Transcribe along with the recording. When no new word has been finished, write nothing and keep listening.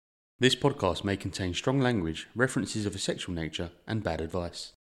This podcast may contain strong language, references of a sexual nature, and bad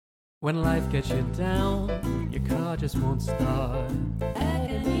advice. When life gets you down, your car just won't start.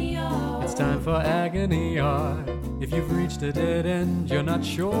 Agony Art. It's time for Agony Art. If you've reached a dead end, you're not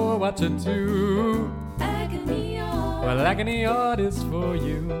sure what to do. Agony Art. Well, Agony Art is for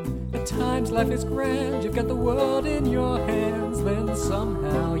you. At times life is grand, you've got the world in your hands. Then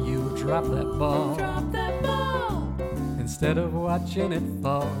somehow you drop that ball. Drop that ball. Instead of watching it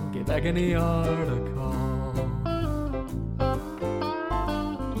fall, give Agony Art a call.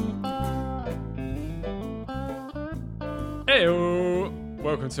 Heyo!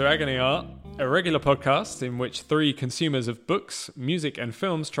 Welcome to Agony Art, a regular podcast in which three consumers of books, music and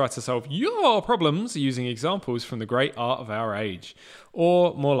films try to solve your problems using examples from the great art of our age.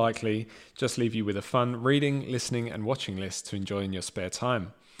 Or, more likely, just leave you with a fun reading, listening and watching list to enjoy in your spare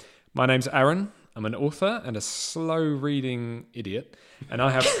time. My name's Aaron. I'm an author and a slow-reading idiot. And I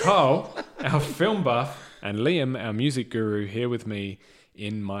have Carl, our film buff, and Liam, our music guru, here with me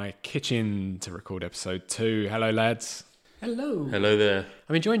in my kitchen to record episode 2. Hello, lads. Hello. Hello there.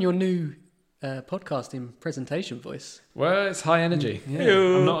 I'm enjoying your new podcasting presentation voice. Well, it's high energy.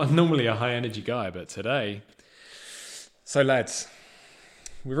 Yeah. I'm not normally a high-energy guy, but today... So, lads,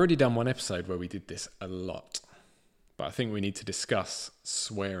 we've already done one episode where we did this a lot. But I think we need to discuss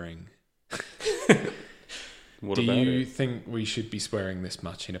swearing. What Do about you it? think we should be swearing this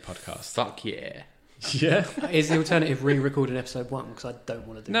much in a podcast? Fuck yeah. Yeah. Is the alternative re-recording episode 1? Because I don't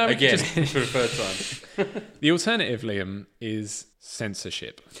want to do No, we that. could Again, just- for the third time. The alternative, Liam, is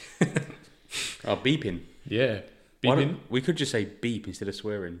censorship. Oh, beeping. Yeah. Why Beeping. don't- we could just say beep instead of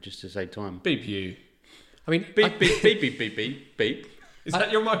swearing, just to save time. Beep you. I mean, Beep, beep, beep, beep, beep, beep, beep. Is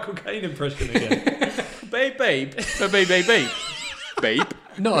that your Michael Caine impression again? Beep, beep, beep, beep, beep, beep. Beep.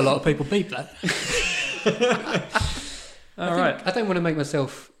 not a lot of people beep that. All right. I don't want to make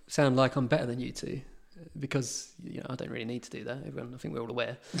myself sound like I'm better than you two, because I don't really need to do that. Everyone, I think we're all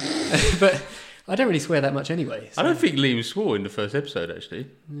aware. But I don't really swear that much anyway. I don't think Liam swore in the first episode, actually.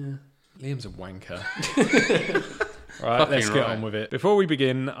 Yeah. Liam's a wanker. Right, Fucking let's get right. on with it. Before we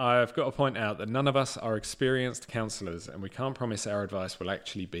begin, I've got to point out that none of us are experienced counsellors and we can't promise our advice will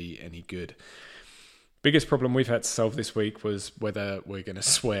actually be any good. Biggest problem we've had to solve this week was whether we're going to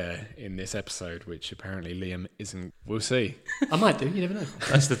swear in this episode, which apparently Liam isn't. We'll see. I might do. You never know.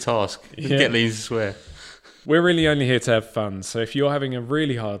 That's the task. Yeah. Get Liam to swear. We're really only here to have fun, so if you're having a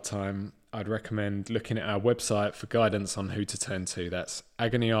really hard time, I'd recommend looking at our website for guidance on who to turn to. That's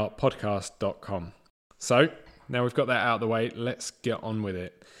agonyartpodcast.com. So, now we've got that out of the way, let's get on with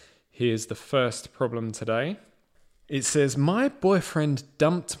it. Here's the first problem today. It says, my boyfriend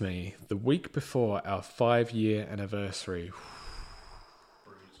dumped me the week before our 5-year anniversary.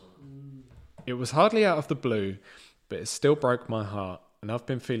 It was hardly out of the blue, but it still broke my heart, and I've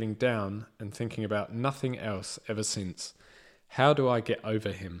been feeling down and thinking about nothing else ever since. How do I get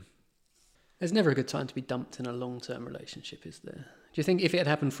over him? There's never a good time to be dumped in a long-term relationship, is there? Do you think if it had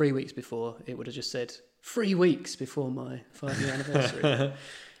happened 3 weeks before, it would have just said, 3 weeks before my 5-year anniversary?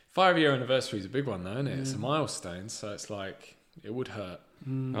 5-year anniversary is a big one, though, isn't it? It's a milestone, so it's like, it would hurt.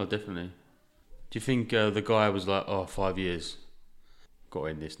 Oh, definitely. Do you think the guy was like, 5 years? Got to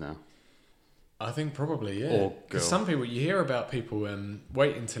end this now. I think probably, yeah. Or Because girl. some people, you hear about people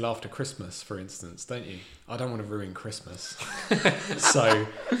wait until after Christmas, for instance, don't you? I don't want to ruin Christmas. So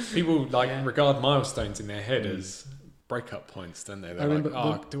people regard milestones in their head as breakup points, don't they? They're remember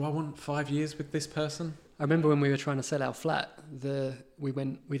like, do I want 5 years with this person? I remember when we were trying to sell our flat,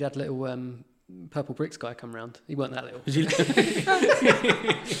 we'd had little purple bricks guy come round. He weren't that little.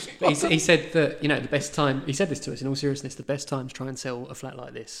 But he said that, the best time, he said this to us in all seriousness, the best time to try and sell a flat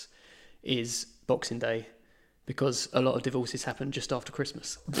like this is Boxing Day, because a lot of divorces happen just after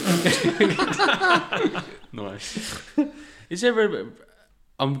Christmas. Nice. Is there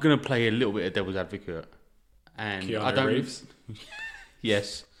I'm going to play a little bit of devil's advocate. And Keanu I don't... Reeves?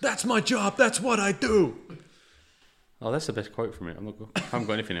 Yes. That's my job. That's what I do. Oh, that's the best quote from it. I haven't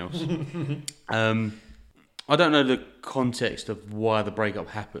got anything else. I don't know the context of why the breakup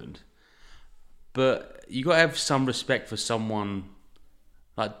happened, but you got to have some respect for someone.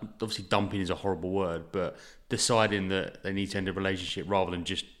 Like, obviously, dumping is a horrible word, but deciding that they need to end a relationship rather than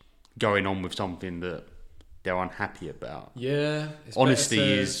just going on with something that they're unhappy about. Yeah. it's Honesty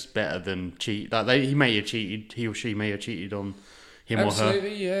better to- is better than cheat. Like he or she may have cheated on him or her.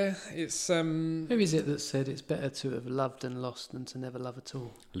 Absolutely, yeah. It's Who is it that said it's better to have loved and lost than to never love at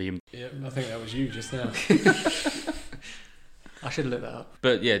all? Liam. Yeah, I think that was you just now. I should have looked that up.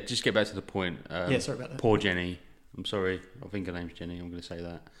 But yeah, just get back to the point. Yeah, sorry about that. Poor Jenny. I'm sorry. I think her name's Jenny. I'm going to say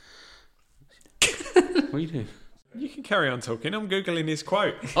that. What are you doing? You can carry on talking. I'm Googling his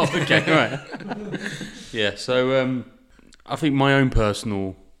quote. Oh, okay, right. Yeah, so I think my own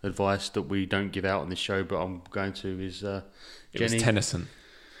personal advice that we don't give out on this show, but I'm going to, is It Jenny. was Tennyson.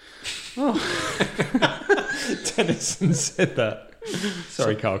 Tennyson said that.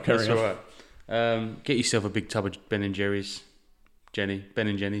 Sorry, Carl, carry That's on. all right. Get yourself a big tub of Ben and Jerry's. Jenny, Ben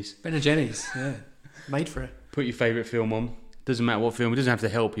and Jenny's. Ben and Jenny's, yeah, made for it. Put your favourite film on. Doesn't matter what film. It doesn't have to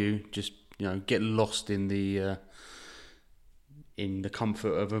help you. Just, get lost in the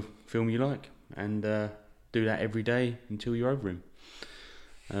comfort of a film you like, and do that every day until you're over him.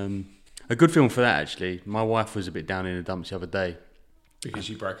 A good film for that, actually. My wife was a bit down in the dumps the other day, Because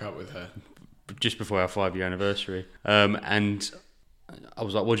you broke up with her. just before our 5-year anniversary. And I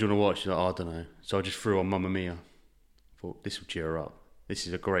was like, "What do you want to watch?" She's like, "Oh, I don't know." So I just threw on Mamma Mia. Thought, this will cheer her up. This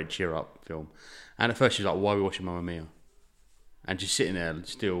is a great cheer up film. And at first she was like, "Why are we watching Mamma Mia?" And just sitting there,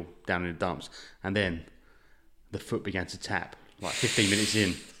 still down in the dumps. And then the foot began to tap, like 15 minutes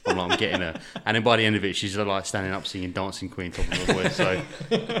in. I'm getting her. And then by the end of it, she's like standing up singing Dancing Queen, top of her voice. So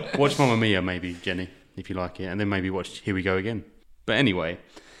watch Mamma Mia, maybe, Jenny, if you like it. And then maybe watch Here We Go Again. But anyway.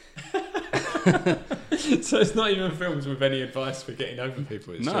 So it's not even films with any advice for getting over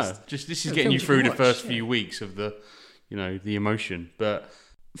people. It's Just this is Yeah, getting you films you through can the watch, first yeah. few weeks of the, the emotion. But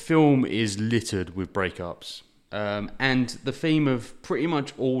film is littered with breakups, and the theme of pretty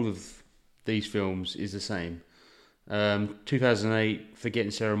much all of these films is the same. 2008,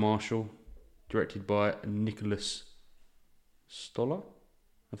 Forgetting Sarah Marshall, directed by Nicholas Stoller,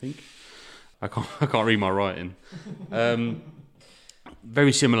 I think. I can't read my writing.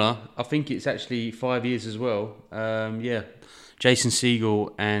 Very similar. I think it's actually 5 years as well. Jason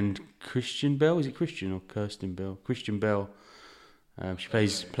Segel and Christian Bell. Is it Christian or Kirsten Bell? Christian Bell. She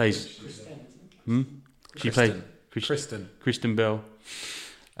plays. She plays Kristen Bell.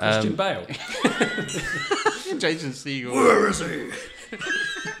 Christian Bale. Jason Segel. Where is he?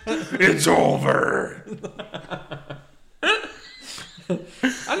 It's over.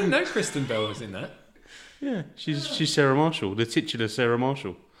 I didn't know Kristen Bell was in that. Yeah, she's Sarah Marshall, the titular Sarah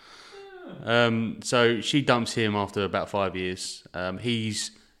Marshall. So she dumps him after about 5 years.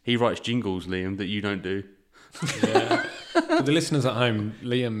 He writes jingles, Liam, that you don't do. Yeah. For the listeners at home,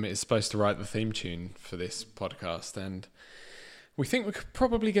 Liam is supposed to write the theme tune for this podcast, and we think we're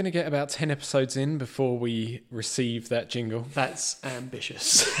probably going to get about 10 episodes in before we receive that jingle. That's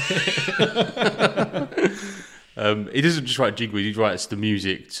ambitious. He doesn't just write jingles; he writes the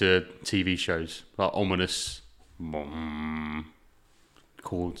music to TV shows, like ominous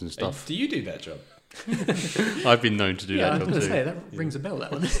chords and stuff. Do you do that job? I've been known to do Yeah, I that was job going to too. say, that rings a bell,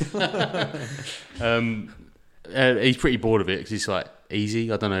 that one. He's pretty bored of it because it's like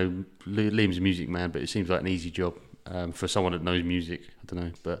easy. I don't know. Liam's a music man, but it seems like an easy job for someone that knows music. I don't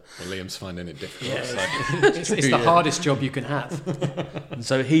know, but Well, Liam's finding it difficult. Yeah, So. it's the hardest job you can have.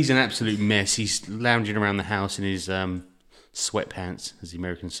 so he's an absolute mess. He's lounging around the house in his sweatpants, as the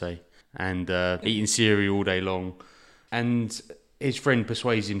Americans say, and eating cereal all day long. And his friend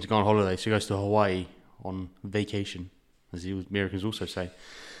persuades him to go on holiday, so he goes to Hawaii on vacation, as the Americans also say.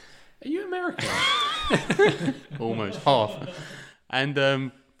 Are you American? Almost half.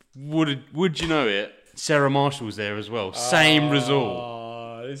 And would you know it? Sarah Marshall's there as well. Same resort.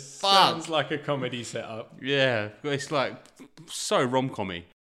 Oh, this Fuck. sounds like a comedy setup. Yeah, it's like so rom-commy.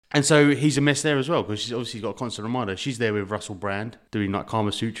 And so he's a mess there as well because she's obviously got a constant reminder. She's there with Russell Brand doing like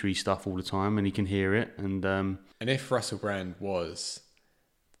Kama Sutra stuff all the time, and he can hear it. And And if Russell Brand was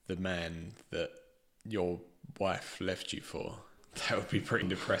the man that your wife left you for, that would be pretty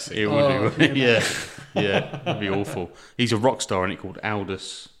depressing. it would be, yeah, it'd be awful. He's a rock star in it called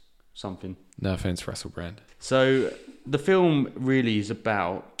Aldous something. No offense, Russell Brand. So the film really is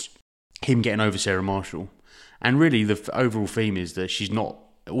about him getting over Sarah Marshall, and really the overall theme is that she's not.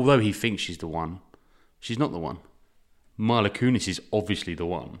 Although he thinks she's the one, she's not the one. Mila Kunis is obviously the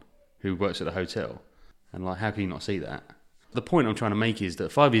one who works at the hotel, and like, how can you not see that? The point I'm trying to make is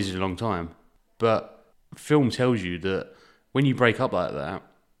that 5 years is a long time, but film tells you that when you break up like that,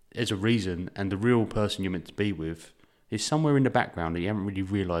 there's a reason, and the real person you're meant to be with is somewhere in the background that you haven't really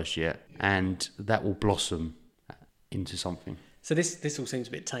realised yet, and that will blossom into something. So this all seems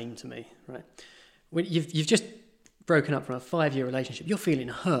a bit tame to me, right? When you've just broken up from a 5-year relationship, you're feeling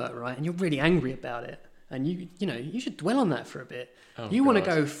hurt, right? And you're really angry about it. And you should dwell on that for a bit. Oh, you want to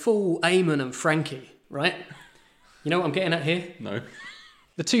God. go full Eamon and Frankie, right? You know what I'm getting at here? No.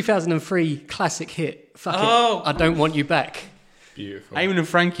 The 2003 classic hit, Fuck Oh. It, I Don't Want You Back. Beautiful. Eamon and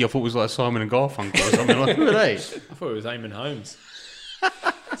Frankie, I thought was like Simon and Garfunkel or something. Like, who are they? I thought it was Eamon Holmes.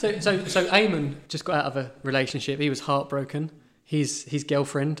 So Eamon just got out of a relationship. He was heartbroken. His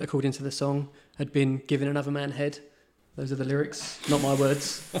girlfriend, according to the song, had been given another man head. Those are the lyrics, not my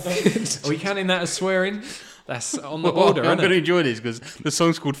words. Are we counting that as swearing? That's on the Well, border, I'm isn't going to it? enjoy this because the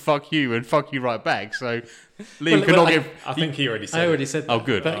song's called "Fuck You" and "Fuck You Right Back." So Liam cannot give. I think he already said I it. already said that. Oh,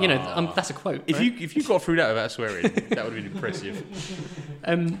 good. But, that's a quote. If right? you got through that without swearing, that would have been impressive.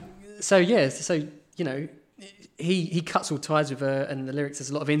 He cuts all ties with her, and the lyrics,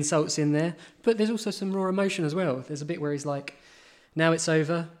 there's a lot of insults in there, but there's also some raw emotion as well. There's a bit where he's like, "Now it's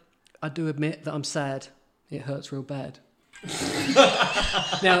over. I do admit that I'm sad. It hurts real bad."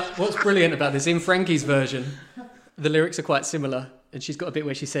 Now, what's brilliant about this, in Frankie's version, the lyrics are quite similar, and she's got a bit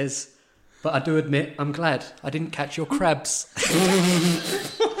where she says, "But I do admit I'm glad I didn't catch your crabs."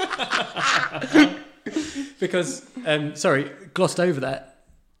 Because, glossed over that.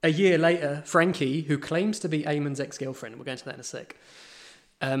 A year later, Frankie, who claims to be Eamon's ex-girlfriend, we'll go into that in a sec,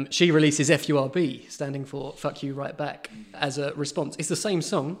 she releases FURB, standing for Fuck You Right Back, as a response. It's the same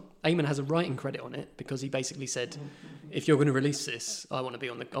song. Eamon has a writing credit on it because he basically said, if you're going to release this, I want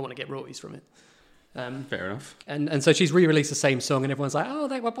to get royalties from it. Fair enough. And so she's re-released the same song, and everyone's like, "Oh,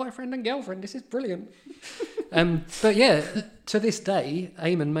 they were boyfriend and girlfriend. This is brilliant." But yeah, to this day,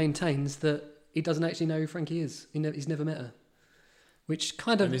 Eamon maintains that he doesn't actually know who Frankie is. He's never met her, which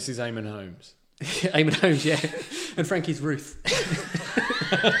kind of And this is Eamon Holmes. Eamon Holmes, yeah, and Frankie's Ruth.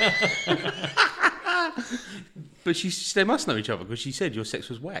 But they must know each other because she said your sex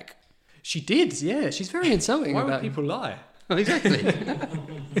was whack. She did, yeah. She's very insulting Why about would people lie? Exactly.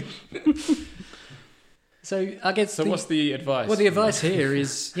 So I guess. So what's the advice? Well, the advice here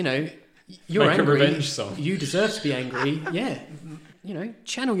is, you're Make a angry. revenge song. You deserve to be angry. Yeah.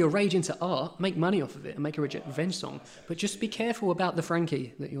 Channel your rage into art, make money off of it, and make a revenge song. But just be careful about the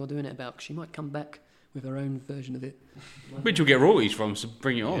Frankie that you're doing it about, because she might come back with her own version of it. Which you'll get royalties from, so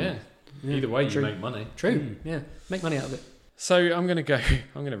bring it on. Yeah. Either way, True. you make money. True. Yeah. Make money out of it. So I'm going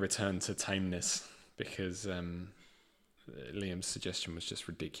to return to tameness because Liam's suggestion was just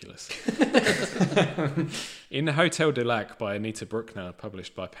ridiculous. In Hotel de Lac by Anita Bruckner,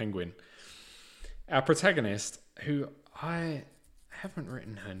 published by Penguin, our protagonist, who I haven't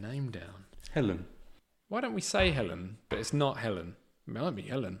written her name down. Helen. Why don't we say Helen, but it's not Helen? It might be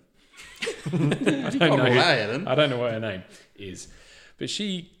Helen. I don't know. Helen. I don't know what her name is. But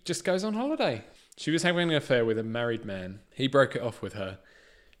she just goes on holiday. She was having an affair with a married man. He broke it off with her.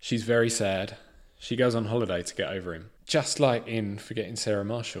 She's very sad. She goes on holiday to get over him. Just like in Forgetting Sarah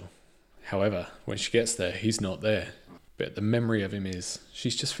Marshall. However, when she gets there, he's not there. But the memory of him is.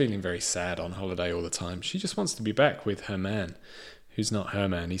 She's just feeling very sad on holiday all the time. She just wants to be back with her man, who's not her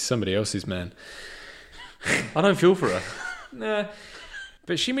man. He's somebody else's man. I don't feel for her. Nah.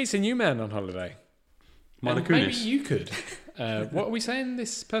 But she meets a new man on holiday. Mila And maybe Kunis. you could. What are we saying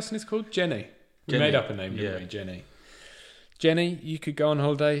this person is called? Jenny. We Jenny. made up a name, didn't Yeah. we? Jenny. Jenny, you could go on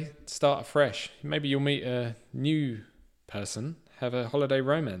holiday, start afresh. Maybe you'll meet a new person, have a holiday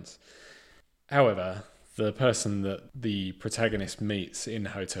romance. However, the person that the protagonist meets in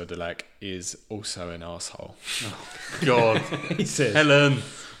Hotel de Lac is also an arsehole. God. He says, Helen.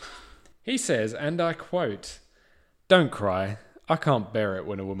 He says, and I quote, "Don't cry. I can't bear it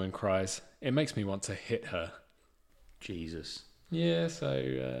when a woman cries. It makes me want to hit her." Jesus. Yeah,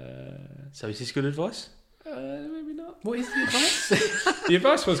 so So is this good advice? maybe not. What is the advice? The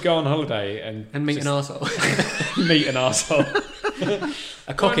advice was go on holiday and And meet an just arsehole. meet an arsehole.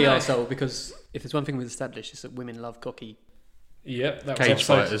 A cocky no. arsehole, because if there's one thing we've established, it's that women love cocky. Yep, that was Cage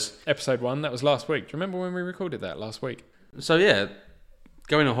fighters. episode 1. That was last week. Do you remember when we recorded that last week? So yeah,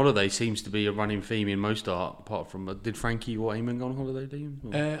 going on holiday seems to be a running theme in most art, apart from... did Frankie or Eamon go on holiday, Liam?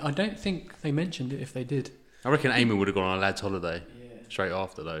 Or- I don't think they mentioned it if they did. I reckon Eamon would have gone on a lad's holiday straight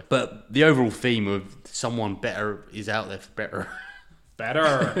after, though. But the overall theme of someone better is out there for better.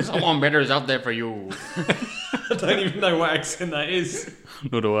 Better. Someone better is out there for you. I don't even know what accent that is.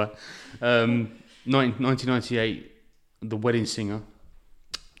 Nor do I. 1998, The Wedding Singer,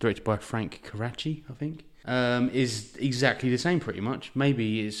 directed by Frank Karachi, I think, is exactly the same pretty much.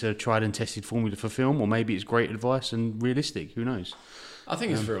 Maybe it's a tried and tested formula for film, or maybe it's great advice and realistic. Who knows? I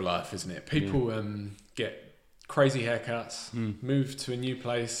think it's real life, isn't it? People get crazy haircuts, move to a new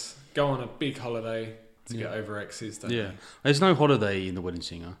place, go on a big holiday to get over exes, don't Yeah. they? There's no holiday in The Wedding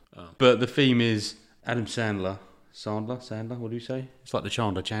Singer, but the theme is Adam Sandler. Sandler, what do you say? It's like the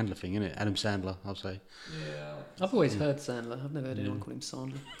Chandler thing, isn't it? Adam Sandler, I'll say. Yeah. I've always heard Sandler. I've never heard anyone call him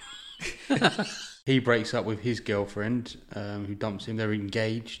Sandler. He breaks up with his girlfriend, who dumps him. They're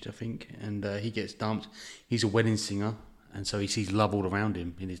engaged, I think, and he gets dumped. He's a wedding singer, and so he sees love all around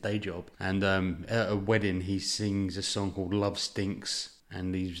him in his day job. And at a wedding, he sings a song called "Love Stinks,"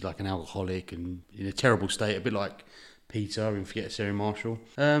 and he's like an alcoholic and in a terrible state, a bit like Peter in Forget Sarah Marshall.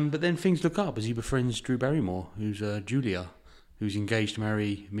 But then things look up as he befriends Drew Barrymore, who's Julia, who's engaged to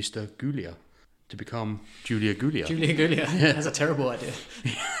marry Mr. Goulia to become Julia Goulia. Julia Goulia. That's a terrible idea.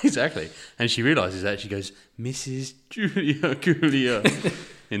 Exactly. And she realises that. She goes, Mrs. Julia Goulia,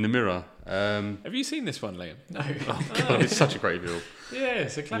 in the mirror. Have you seen this one, Liam? No. Oh, God, it's such a great film. Yeah,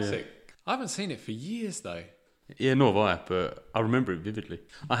 it's a classic. I haven't seen it for years, though. Yeah, nor have I, but I remember it vividly.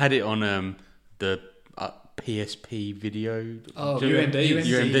 I had it on the PSP video. Oh, UMDs.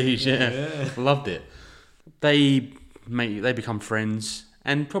 UMDs, yeah. Yeah. Loved it. They become friends,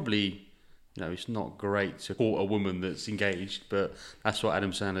 and probably, it's not great to court a woman that's engaged, but that's what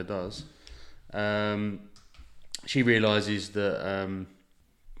Adam Sandler does. She realises that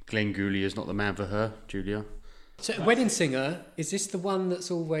Glenn Goulia is not the man for her, Julia. So, Wedding Singer, is this the one that's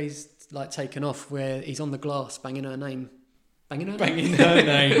always like taken off where he's on the glass banging her name? Banging her name?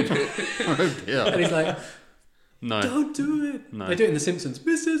 Yeah. And he's like, No. don't do it. No. They do it in The Simpsons.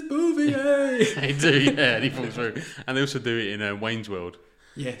 Mrs. Bouvier. They do, yeah, and he falls through. And they also do it in Wayne's World.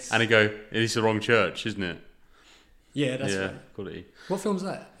 Yes. And they go, it's the wrong church, isn't it? Yeah, that's yeah, right. quality. What film's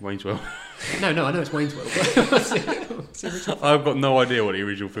that? Wayne's World. No, I know it's Wayne's World. What's the original? I've got no idea what the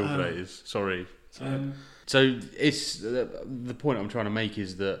original film for that is. Sorry. Um, So it's the point I'm trying to make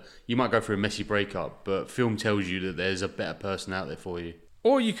is that you might go through a messy breakup, but film tells you that there's a better person out there for you.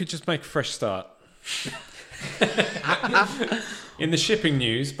 Or you could just make a fresh start. In the shipping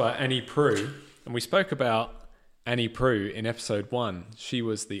news by Annie Proulx, and we spoke about Annie Proulx in episode 1. She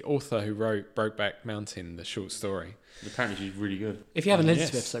was the author who wrote Brokeback Mountain, the short story. Apparently she's really good. if you haven't listened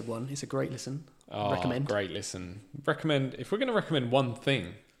to Yes. episode 1, it's a great listen. Oh, Recommend. great listen. Recommend. If we're going to recommend one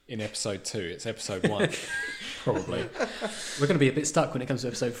thing in episode 2, it's episode 1. Probably. We're going to be a bit stuck when it comes to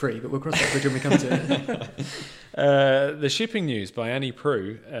episode 3, but we'll cross that bridge when we come to it. The shipping news by Annie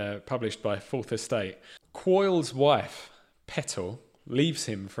Proulx, published by Fourth Estate. Quoyle's wife, Petal, leaves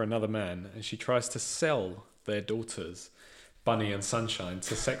him for another man, and she tries to sell their daughters, Bunny and Sunshine,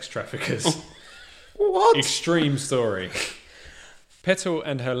 to sex traffickers. What? Extreme story. Petal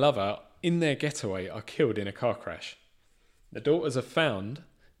and her lover, in their getaway, are killed in a car crash. The daughters are found.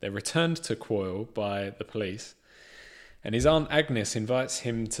 They're returned to Quoyle by the police, and his Aunt Agnes invites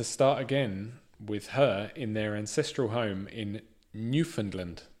him to start again with her in their ancestral home in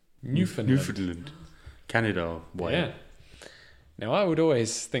Newfoundland. Newfoundland. Canada way. Yeah. Now, I would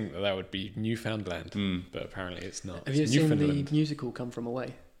always think that would be Newfoundland, but apparently it's not. Have you It's seen the Newfoundland. musical Come From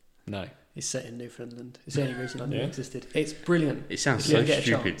Away? No. It's set in Newfoundland. It's the only reason I knew Yeah. it existed. It's brilliant. It sounds If you so ever get a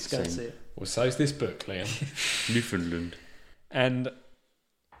stupid chance, go and saying see it. Well, so's this book, Liam. Newfoundland. And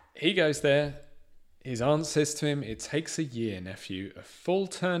he goes there. His aunt says to him, "It takes a year, nephew, a full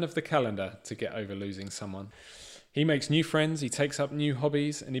turn of the calendar to get over losing someone." He makes new friends, he takes up new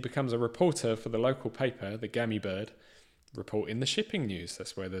hobbies, and he becomes a reporter for the local paper, the Gammy Bird, reporting the shipping news.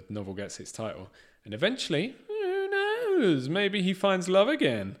 That's where the novel gets its title. And eventually, who knows, maybe he finds love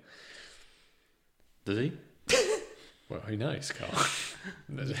again. Does he? Well, who knows, Carl?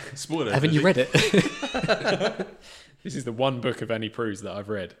 Spoiler. Haven't you read it? This is the one book of Annie Proulx that I've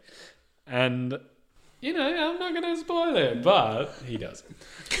read. And, I'm not going to spoil it, but he does.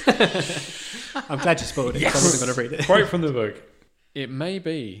 I'm glad you spoiled it because I wasn't going to read it. Quote from the book. "It may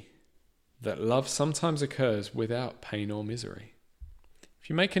be that love sometimes occurs without pain or misery. If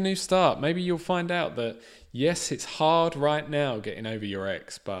you make a new start, maybe you'll find out that, yes, it's hard right now getting over your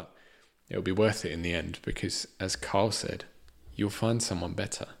ex, but it'll be worth it in the end because, as Carl said, you'll find someone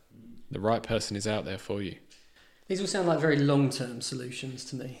better. The right person is out there for you." These all sound like very long-term solutions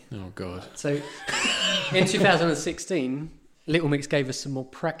to me. Oh, God. So, in 2016, Little Mix gave us some more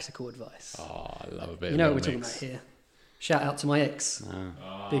practical advice. Oh, I love a bit You know of what we're Little talking Mix. about here. Shout out to my ex.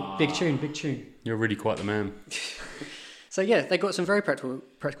 Big tune. You're really quite the man. So yeah, they got some very practical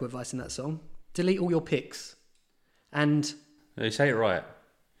advice in that song. Delete all your pics. And They say it right.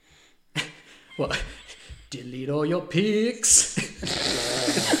 what? Delete all your pics.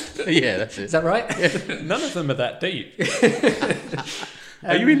 Yeah, that's Is it. that right? None of them are that deep.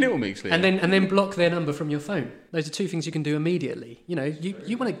 Are you in Little Mix, Liam? And then block their number from your phone. Those are two things you can do immediately. You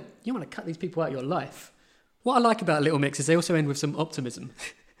want to cut these people out of your life. What I like about Little Mix is they also end with some optimism,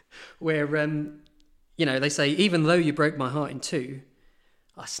 where they say, even though you broke my heart in two,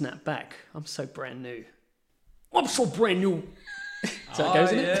 I snap back. I'm so brand new. I'm so brand new. So it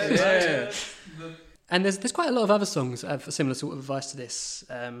goes in it. Yeah. And there's quite a lot of other songs that have a similar sort of advice to this.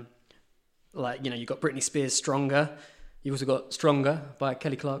 You've got Britney Spears' Stronger. You've also got Stronger by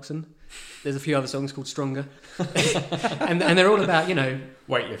Kelly Clarkson. There's a few other songs called Stronger. and they're all about,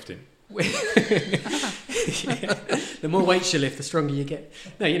 Weightlifting. yeah, the more weights you lift, the stronger you get.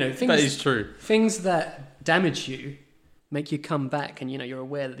 No, things, that is true. things that damage you make you come back, and you're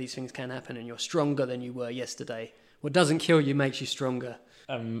aware that these things can happen, and you're stronger than you were yesterday. What doesn't kill you makes you stronger.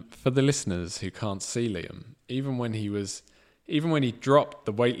 For the listeners who can't see Liam, even when he dropped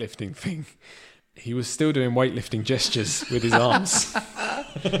the weightlifting thing, he was still doing weightlifting gestures with his arms.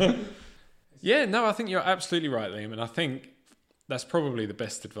 Yeah, no, I think you're absolutely right, Liam, and I think that's probably the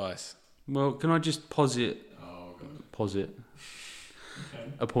best advice. Well, can I just posit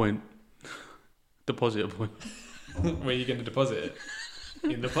a point? Deposit a point. Where are you going to deposit it?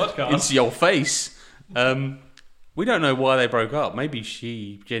 In the podcast? Into your face. We don't know why they broke up. Maybe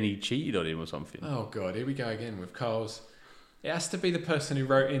Jenny cheated on him or something. Oh, God, here we go again with Carl's. It has to be the person who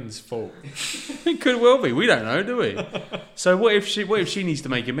wrote in's fault. It could well be. We don't know, do we? So what if she needs to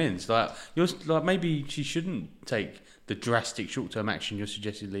make amends? Maybe she shouldn't take the drastic short-term action you're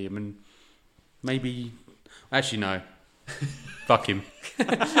suggesting, Liam, and maybe actually no. Fuck him.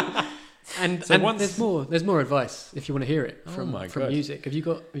 And there's more advice if you want to hear it from music. Have you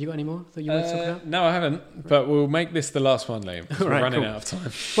got any more that you want to talk about? No, I haven't. But we'll make this the last one, Liam. 'Cause we're running out of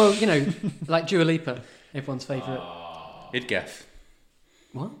time. Well, like Dua Lipa, everyone's favourite. Idgaff.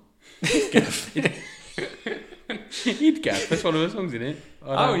 What? Idgaff. That's one of her songs, isn't it?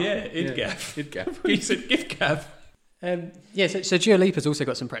 Idgaff. Idgaff. You said gift gaff. So Dua Lipa's also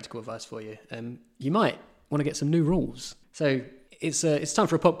got some practical advice for you. You might want to get some new rules. So it's time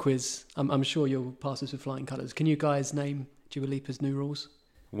for a pop quiz. I'm sure you'll pass this with flying colours. Can you guys name Dua Lipa's new rules?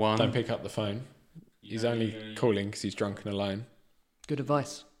 One. Don't pick up the phone. He's only calling because he's drunk and alone. Good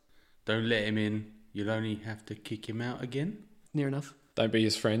advice. Don't let him in. You'll only have to kick him out again. Near enough. Don't be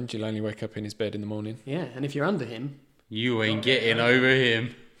his friend. You'll only wake up in his bed in the morning. Yeah, and if you're under him... You ain't getting over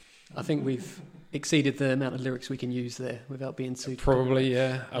him. I think we've exceeded the amount of lyrics we can use there without being sued. Probably,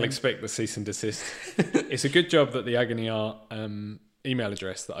 yeah. I'll expect the cease and desist. It's a good job that the Agony Art email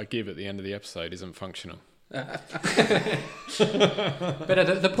address that I give at the end of the episode isn't functional. But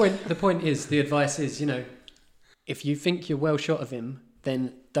the point is, the advice is, if you think you're well shot of him,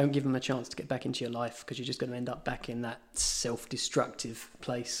 then don't give him a chance to get back into your life, because you're just going to end up back in that self-destructive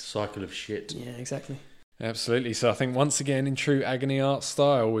place. Cycle of shit. Yeah, exactly. Absolutely. So I think once again, in true Agony Art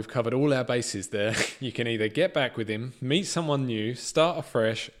style, we've covered all our bases there. You can either get back with him, meet someone new, start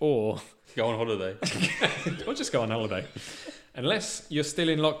afresh, or go on holiday. Or just go on holiday. Unless you're still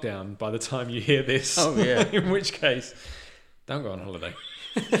in lockdown by the time you hear this. Oh, yeah. In which case, don't go on holiday.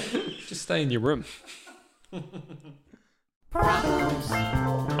 Just stay in your room. Problems.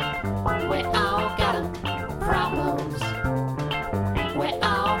 We all got 'em. Problems. We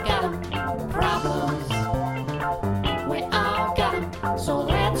all got 'em. Problems. We all got 'em. So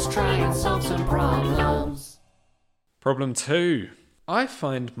let's try and solve some problems. Problem 2. I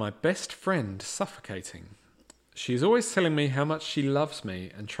find my best friend suffocating. She's always telling me how much she loves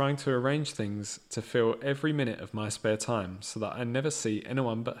me and trying to arrange things to fill every minute of my spare time so that I never see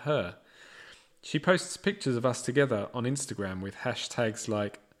anyone but her. She posts pictures of us together on Instagram with hashtags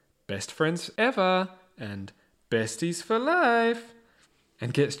like best friends ever and besties for life,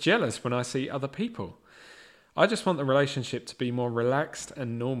 and gets jealous when I see other people. I just want the relationship to be more relaxed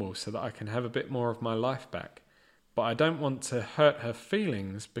and normal so that I can have a bit more of my life back. But I don't want to hurt her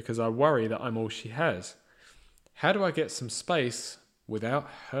feelings because I worry that I'm all she has. How do I get some space without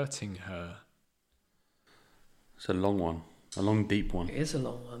hurting her? It's a long one. A long, deep one. It is a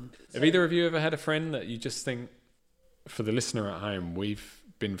long one. Have either of you ever had a friend that you just think, for the listener at home, we've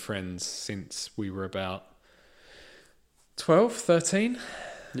been friends since we were about 12, 13?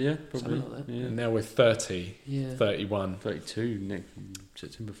 Yeah, probably. Something like that. Yeah. And now we're 30, Yeah. 31. 32 next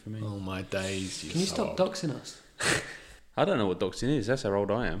September for me. Oh, my days. Can you stop doxing us? I don't know what doxing is. That's how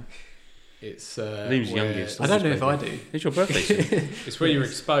old I am. It's Liam's where- youngest. I don't know if I do. It's your birthday soon. It's where you're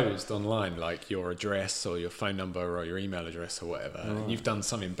exposed online, like your address or your phone number or your email address or whatever. Oh. And you've done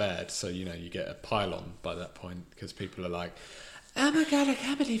something bad, so you get a pile-on by that point because people are like, "Oh my god, I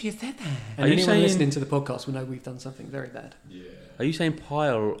can't believe you said that." And Are you anyone saying- listening to the podcast will know we've done something very bad. Yeah, Are you saying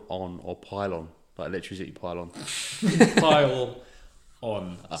pile on or pylon? Like electricity pylon? pile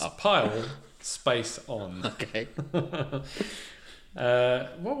on, pile space on. Okay.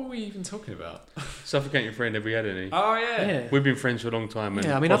 What were we even talking about? Suffocating your friend, have we had any? Oh Yeah. We've been friends for a long time. And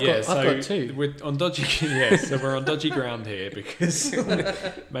Yeah, I mean, I've got two. We're on dodgy. Yeah, so we're on dodgy ground here because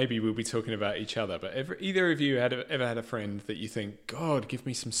maybe we'll be talking about each other. But either of you ever had a friend that you think, God, give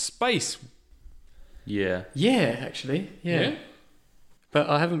me some space? Yeah. Yeah, actually. Yeah. But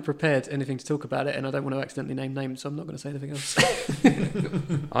I haven't prepared anything to talk about it, and I don't want to accidentally name names, so I'm not going to say anything else.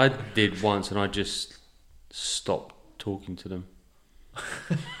 I did once and I just stopped talking to them.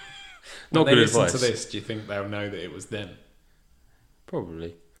 When Not they good listen advice. to this, do you think they'll know that it was them?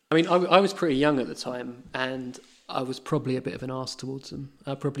 Probably. I mean, I was pretty young at the time, and I was probably a bit of an arse towards them.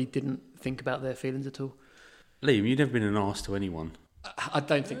 I probably didn't think about their feelings at all. Liam, you've never been an arse to anyone. I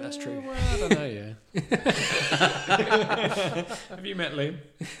don't think that's true. Well, I don't know, yeah. Have you met Liam?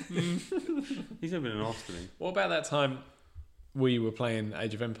 He's never been an arse to me. What about that time we were playing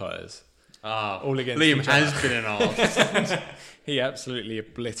Age of Empires? Ah, All against Liam each other. has been an arse. He absolutely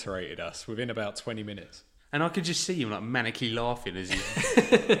obliterated us within about 20 minutes. And I could just see him like manically laughing as he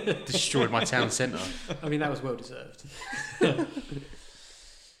destroyed my town centre. I mean, that was well deserved.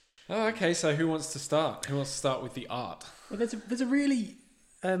 Oh, okay, so who wants to start? Who wants to start with the art? Well, there's a really,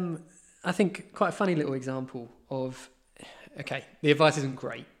 I think, quite a funny little example of, okay, the advice isn't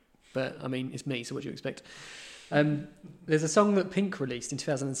great, but I mean, it's me, so what do you expect? There's a song that Pink released in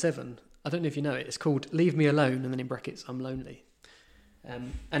 2007. I don't know if you know it. It's called "Leave Me Alone," and then in brackets, "I'm Lonely."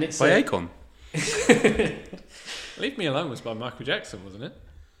 And it's By Akon. Leave Me Alone was by Michael Jackson, wasn't it?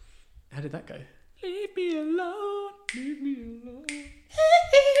 How did that go? Leave me alone, leave me alone.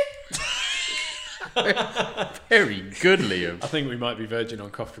 Very good, Liam. I think we might be verging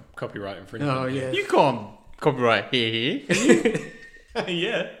on copyright infringement. Oh yeah. You can't copyright here.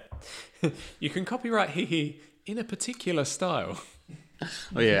 Yeah. You can copyright hee in a particular style.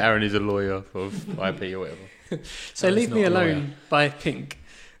 Oh yeah, Aaron is a lawyer of IP or whatever. So No, he's "Leave Me not a Alone" lawyer. by Pink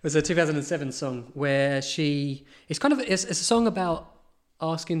was a 2007 song where it's a song about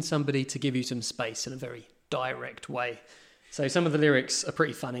asking somebody to give you some space in a very direct way. So some of the lyrics are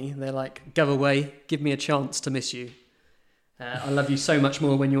pretty funny. They're like, "Go away, give me a chance to miss you. I love you so much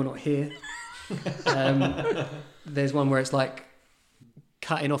more when you're not here." There's one where it's like,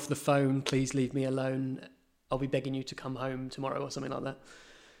 "Cutting off the phone, please leave me alone. I'll be begging you to come home tomorrow," or something like that.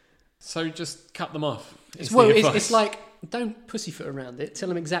 So just cut them off. It's like, don't pussyfoot around it. Tell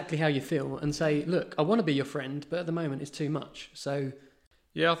them exactly how you feel and say, "Look, I want to be your friend, but at the moment it's too much." So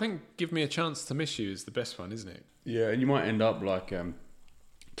Yeah, I think "Give Me a Chance to Miss You" is the best one, isn't it? Yeah, and you might end up like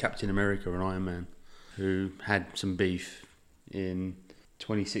Captain America and Iron Man, who had some beef in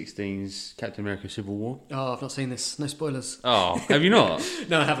 2016's Captain America Civil War. oh, I've not seen this. No spoilers. Oh, have you not?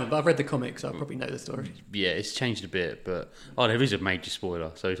 No, I haven't, but I've read the comics, so I probably know the story. Yeah, it's changed a bit, but there is a major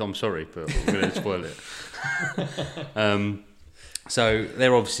spoiler, so I'm sorry, but we're going to spoil it. So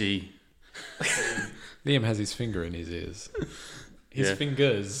they're obviously Liam has his finger in his ears. His Yeah.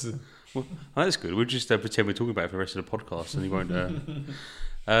 fingers. well, that's good. We'll just pretend we're talking about it for the rest of the podcast, and he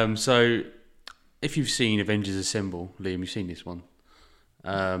won't. So, if you've seen Avengers Assemble, Liam, you've seen this one.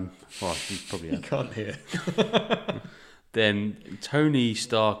 Well, you probably have. Can't hear. Then Tony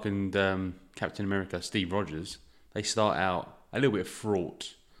Stark and Captain America, Steve Rogers, they start out a little bit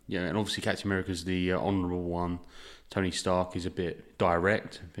fraught. Yeah, and obviously Captain America's the honourable one. Tony Stark is a bit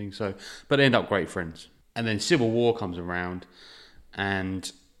direct and things. So, but they end up great friends. And then Civil War comes around,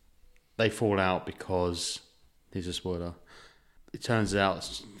 and they fall out because here's a spoiler. It turns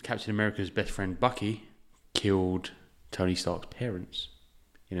out Captain America's best friend Bucky killed Tony Stark's parents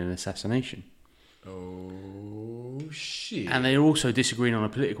in an assassination. Oh, shit. And they're also disagreeing on a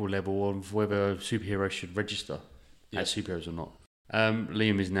political level of whether superheroes should register as superheroes or not.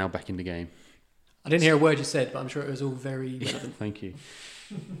 Liam is now back in the game. I didn't hear a word you said, but I'm sure it was all very relevant. Thank you.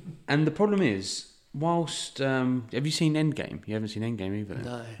 And the problem is, whilst... have you seen Endgame? You haven't seen Endgame either? Then?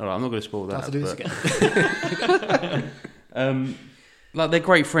 No. All right, I'm not going to spoil I that. have to do this but- again. Like, they're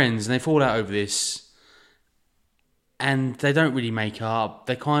great friends, and they fall out over this, and they don't really make up.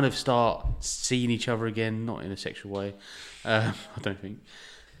 They kind of start seeing each other again, not in a sexual way, I don't think.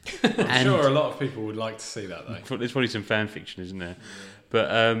 I'm sure a lot of people would like to see that, though. There's probably some fan fiction, isn't there?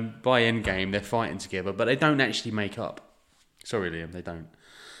 But by Endgame, they're fighting together, but they don't actually make up. Sorry, Liam, they don't.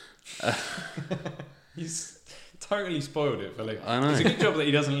 He's totally spoiled it for Liam. I know. It's a good job that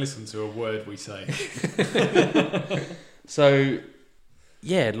he doesn't listen to a word we say. So,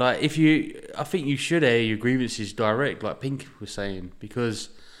 yeah, like I think you should air your grievances direct, like Pink was saying, because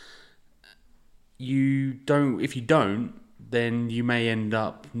if you don't, then you may end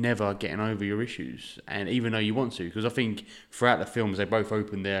up never getting over your issues, and even though you want to, because I think throughout the films they both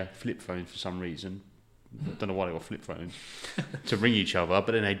open their flip phones for some reason. I don't know why they got flip phones to ring each other,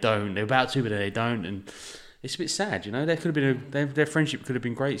 but then they don't. They're about to, but then they don't, and it's a bit sad, you know. There could have been their friendship could have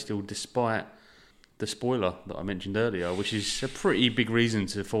been great still, despite the spoiler that I mentioned earlier, which is a pretty big reason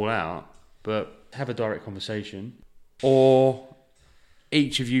to fall out. But have a direct conversation, or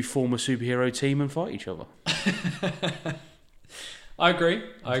each of you form a superhero team and fight each other. I agree.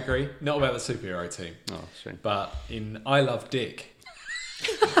 Not about the superhero team, Oh, shame. but in I Love Dick.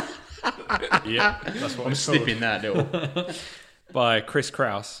 Yeah, that's what I'm it's called. snipping that little. By Chris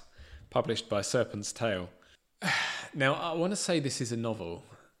Kraus, published by Serpent's Tail. Now, I want to say this is a novel,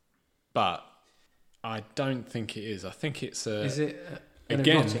 but I don't think it is. I think it's Is it an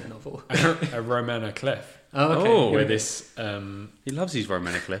again, erotic novel? a Romana Clef. Oh, okay. Oh, Where this He loves his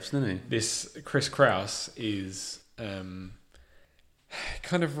romantic lefts, doesn't he? this Chris Kraus is kind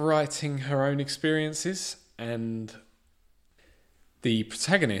of writing her own experiences, and the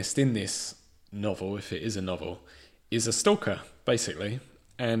protagonist in this novel, if it is a novel, is a stalker, basically,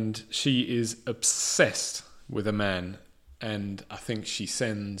 and she is obsessed with a man, and I think she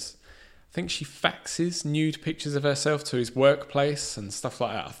faxes nude pictures of herself to his workplace and stuff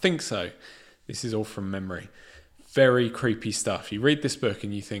like that. I think so. This is all from memory. Very creepy stuff. You read this book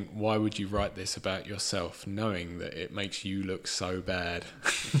and you think, why would you write this about yourself, knowing that it makes you look so bad?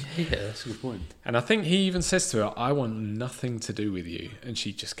 Yeah, that's a good point. And I think he even says to her, I want nothing to do with you. And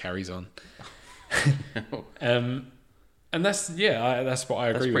she just carries on. And that's what I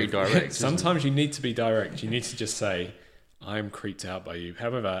agree pretty with. direct, isn't it? Sometimes you need to be direct. You need to just say, I'm creeped out by you.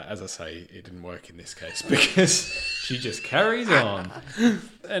 However, as I say, it didn't work in this case because she just carries on.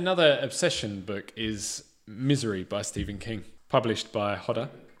 Another obsession book is Misery by Stephen King, published by Hodder.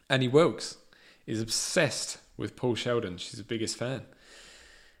 Annie Wilkes is obsessed with Paul Sheldon. She's the biggest fan.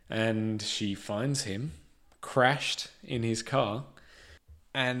 And she finds him crashed in his car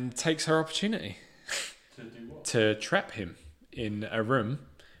and takes her opportunity to trap him in a room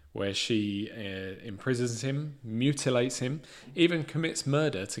where she imprisons him, mutilates him, even commits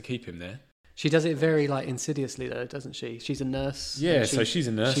murder to keep him there. She does it very insidiously though, doesn't she? She's a nurse. Yeah, and so she's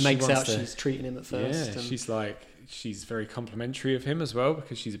a nurse. She makes wants out to- she's treating him at first. Yeah, and she's very complimentary of him as well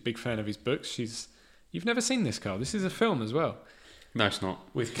because she's a big fan of his books. You've never seen this, Carl. This is a film as well No, it's not.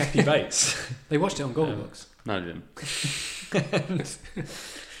 with Kathy Bates. they watched it on Gogglebox. No, I didn't.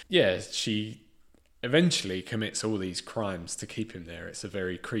 Yeah, she eventually commits all these crimes to keep him there. It's a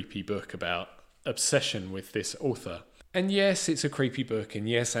very creepy book about obsession with this author. And yes, it's a creepy book, and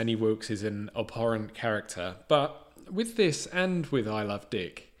yes, Annie Wilkes is an abhorrent character, but with this and with I Love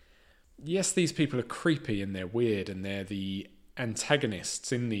Dick, yes, these people are creepy and they're weird and they're the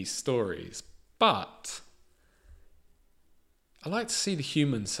antagonists in these stories, but I like to see the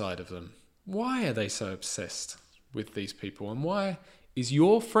human side of them. Why are they so obsessed with these people? And why is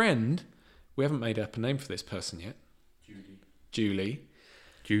your friend... We haven't made up a name for this person yet. Judy.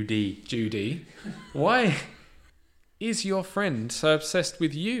 Why is your friend so obsessed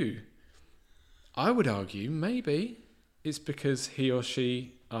with you? I would argue maybe it's because he or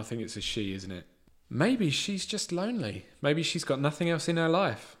she... I think it's a she, isn't it? Maybe she's just lonely. Maybe she's got nothing else in her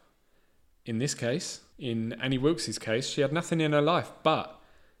life. In this case, in Annie Wilkes' case, she had nothing in her life but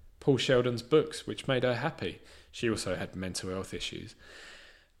Paul Sheldon's books, which made her happy. She also had mental health issues.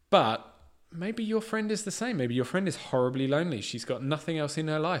 But maybe your friend is the same. Maybe your friend is horribly lonely. She's got nothing else in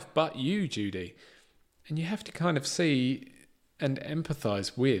her life but you, Judy. And you have to kind of see and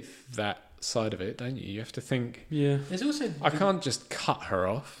empathise with that side of it, don't you? You have to think, Yeah. There's also I can't just cut her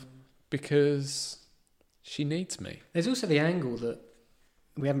off because she needs me. There's also the angle that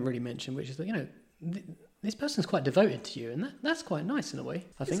we haven't really mentioned, which is that this person's quite devoted to you, and that's quite nice in a way.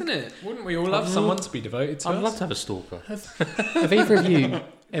 I think. Isn't it? Wouldn't we all love someone to be devoted to I'd us? love to have a stalker. Have either of you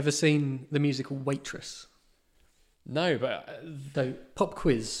ever seen the musical Waitress? No, but... So, pop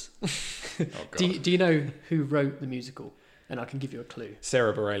quiz. oh, God. Do you know who wrote the musical? And I can give you a clue.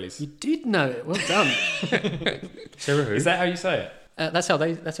 Sarah Bareilles. You did know it. Well done. Sarah who? Is that how you say it? That's how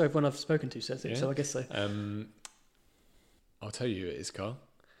everyone I've spoken to says it. Yeah. So I guess so. I'll tell you who it is, Carl.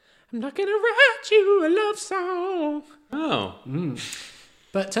 I'm not going to write you a love song. Oh.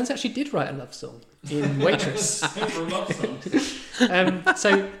 But it turns out she did write a love song in Waitress. Several love songs.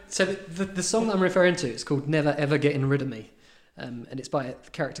 So the song that I'm referring to is called Never Ever Getting Rid of Me. And it's by a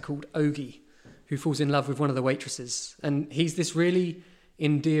character called Ogie, who falls in love with one of the waitresses. And he's this really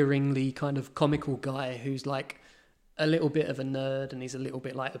endearingly kind of comical guy who's like a little bit of a nerd, and he's a little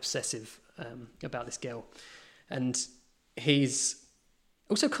bit like obsessive about this girl. And he's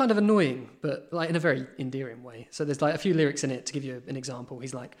also kind of annoying, but like in a very endearing way. So there's like a few lyrics in it to give you an example.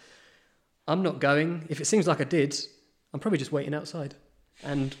 He's like, I'm not going. If it seems like I did, I'm probably just waiting outside.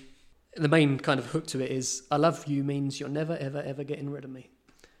 And the main kind of hook to it is, I love you means you're never, ever, ever getting rid of me.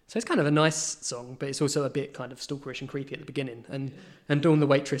 So it's kind of a nice song, but it's also a bit kind of stalkerish and creepy at the beginning. And Dawn, the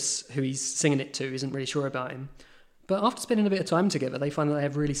waitress who he's singing it to, isn't really sure about him. But after spending a bit of time together, they find that they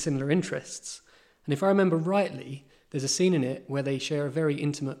have really similar interests. And if I remember rightly, there's a scene in it where they share a very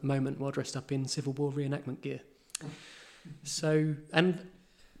intimate moment while dressed up in Civil War reenactment gear. So, and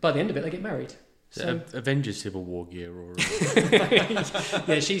by the end of it, they get married. So, Avengers Civil War gear or...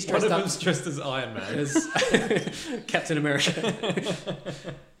 yeah, she's One dressed of up them's dressed as Iron Man. as Captain America.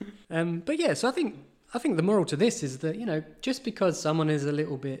 But yeah, so I think the moral to this is that, just because someone is a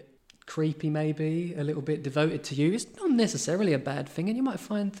little bit creepy, maybe a little bit devoted to you, it's not necessarily a bad thing, and you might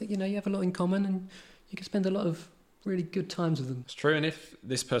find that you have a lot in common, and you can spend a lot of really good times with them. It's true, and if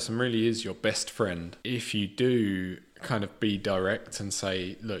this person really is your best friend, if you do kind of be direct and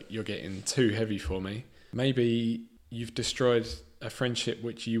say, look, you're getting too heavy for me, maybe you've destroyed a friendship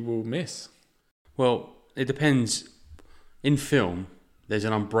which you will miss. Well, it depends. In film, there's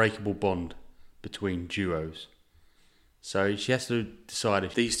an unbreakable bond between duos. So she has to decide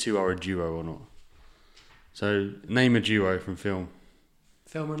if these two are a duo or not. So name a duo from film.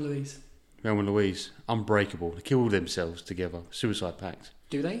 Thelma and Louise. Thelma and Louise, unbreakable. They kill themselves together. Suicide pact.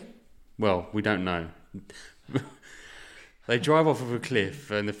 Do they? Well, we don't know. They drive off of a cliff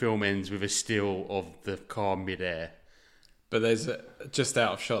and the film ends with a still of the car mid-air. But there's just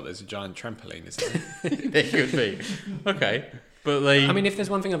out of shot, there's a giant trampoline, isn't there? There could be. Okay. But they... I mean, if there's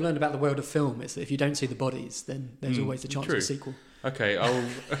one thing I've learned about the world of film, it's that if you don't see the bodies, then there's always the chance of true. a sequel. Okay, I'll...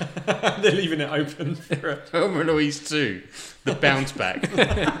 They're leaving it open for a... Thelma and Louise 2, the bounce back.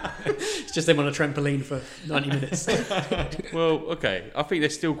 It's just them on a trampoline for 90 minutes. Well, okay. I think they're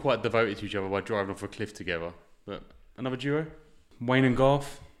still quite devoted to each other by driving off a cliff together. But another duo? Wayne and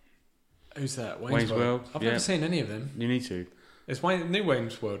Garth? Who's that? Wayne's World, I've yeah. never seen any of them. You need to. There's new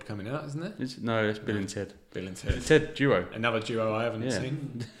Wayne's World coming out, isn't there? No, it's Bill and Ted. Bill and Ted. Ted duo. Another duo I haven't Yeah.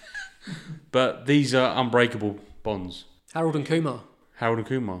 seen. But these are unbreakable bonds. Harold and Kumar. Harold and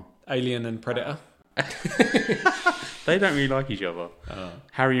Kumar. Alien and Predator. They don't really like each other.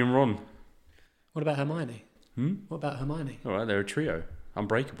 Harry and Ron. What about Hermione? What about Hermione? All right, they're a trio.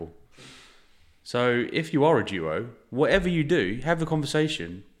 Unbreakable. So if you are a duo, whatever you do, have the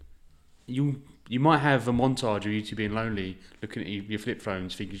conversation. You might have a montage of you two being lonely, looking at your flip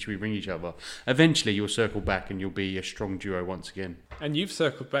phones, thinking, should we ring each other? Eventually, you'll circle back and you'll be a strong duo once again. And you've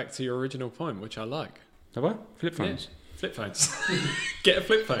circled back to your original point, which I like. Have I? Flip phones? Yeah. Flip phones. Get a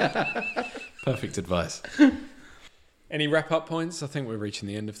flip phone. Perfect advice. Any wrap-up points? I think we're reaching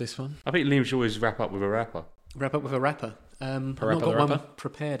the end of this one. I think Liam should always wrap up with a rapper. Wrap up with a rapper. I've not Parappa the got one Rapper?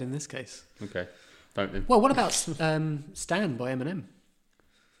 prepared in this case. Okay. Don't then. Well, what about Stan by Eminem?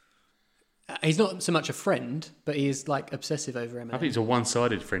 He's not so much a friend, but he is like obsessive over Eminem. I think it's a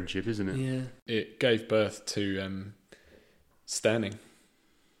one-sided friendship, isn't it? Yeah. It gave birth to Stanning.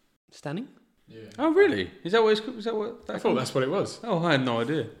 Stanning? Yeah. Oh, really? Is that what it's called? Is that what? I thought that's what it was. Oh, I had no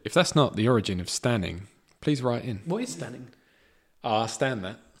idea. If that's not the origin of Stanning, please write in. What is Stanning? I stand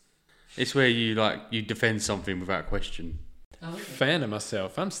that. It's where you defend something without question. Oh, okay. Fan of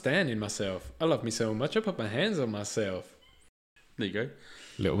myself. I'm standing myself. I love me so much. I put my hands on myself. There you go.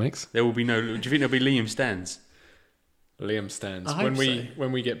 Little Mix. There will be no. Do you think there'll be Liam Stans? Liam stands. I hope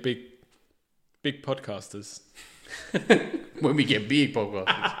When we get big podcasters. When we get big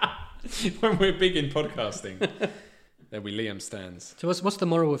podcasts. When we're big in podcasting, there'll be Liam stands. So what's the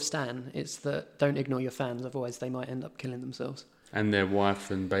moral of Stan? It's that don't ignore your fans, otherwise they might end up killing themselves. And their wife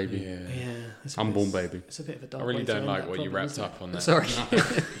and baby. Yeah. It's Unborn baby. It's a bit of a dark I really way to don't end like that what you problem, wrapped isn't it? up on that. Sorry.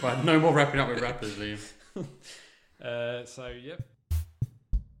 Right, no more wrapping up with rappers, Liam. Yep.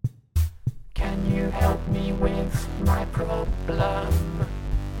 Can you help me with my problem?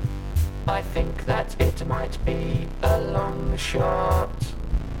 I think that it might be a long shot.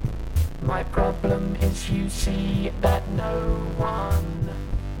 My problem is you see that no one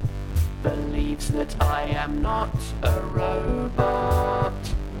believes that I am not a robot.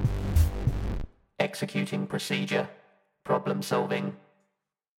 Executing procedure. Problem solving.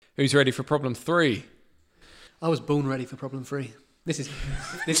 Who's ready for problem 3? I was born ready for problem 3. This is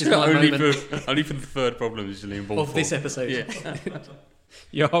my only moment for the third problem is Liam born of for. this episode. Yeah.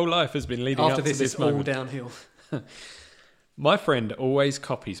 Your whole life has been leading After up this, to it's this all moment. downhill. My friend always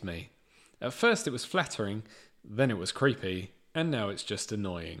copies me. At first it was flattering, then it was creepy, and now it's just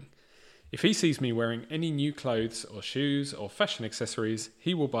annoying. If he sees me wearing any new clothes or shoes or fashion accessories,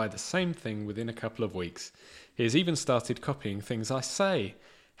 he will buy the same thing within a couple of weeks. He has even started copying things I say.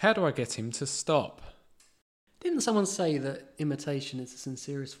 How do I get him to stop? Didn't someone say that imitation is the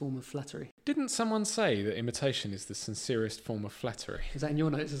sincerest form of flattery? Didn't someone say that imitation is the sincerest form of flattery? Is that in your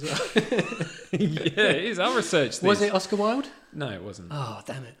notes as well? Yeah, it is. I researched this. Was it Oscar Wilde? No, it wasn't. Oh,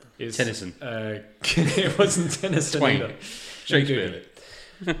 damn it. It's, Tennyson. It wasn't Tennyson Twain. either. Shakespeare.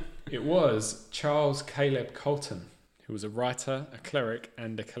 It was Charles Caleb Colton, who was a writer, a cleric,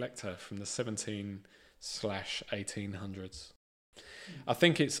 and a collector from the 1700s/1800s. I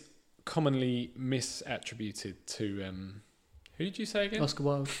think it's commonly misattributed to who did you say again? Oscar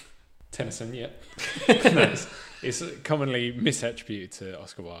Wilde. Tennyson, yeah. No, it's commonly misattributed to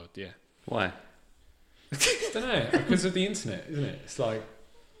Oscar Wilde, yeah. Why? I don't know, because of the internet, isn't it? It's like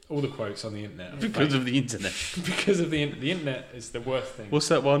all the quotes on the internet. are Because fake. of the internet. Because of the internet is the worst thing. What's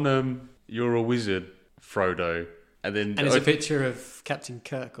that one? You're a wizard, Frodo. And then And it's a picture of Captain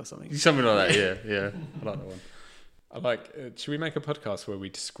Kirk or something. something like that, yeah. I like that one. I like. Should we make a podcast where we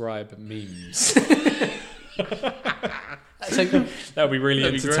describe memes? So That would be really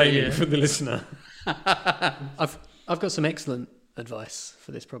That'd be great, entertaining yeah. for the listener. I've got some excellent advice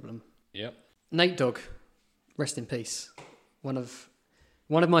for this problem. Yep. Nate Dogg, rest in peace. One of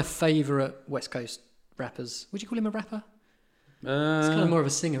my favourite West Coast rappers. Would you call him a rapper? He's kind of more of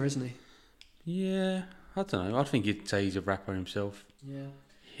a singer, isn't he? Yeah, I don't know. I think you'd say he's a rapper himself. Yeah.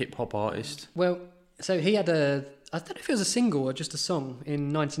 Hip hop artist. Well, so he had I don't know if it was a single or just a song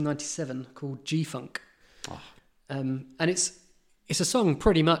in 1997 called G-Funk. Oh. And it's a song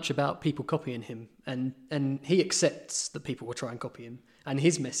pretty much about people copying him, and he accepts that people will try and copy him. And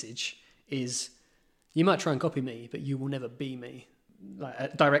his message is, you might try and copy me, but you will never be me. Like a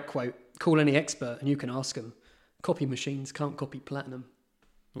direct quote, call any expert and you can ask them. Copy machines can't copy platinum.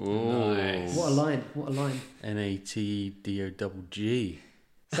 Oh, Nice. What a line, what a line. NATDOGG.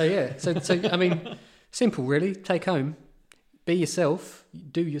 So yeah, so I mean, simple really. Take home, be yourself,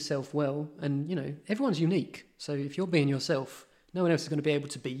 do yourself well, and you know everyone's unique. So if you're being yourself, no one else is going to be able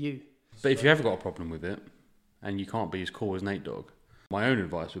to be you. But if you ever got a problem with it, and you can't be as cool as Nate Dogg, my own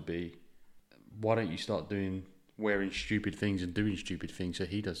advice would be, why don't you start wearing stupid things and doing stupid things so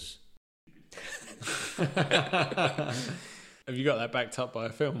he does? Have you got that backed up by a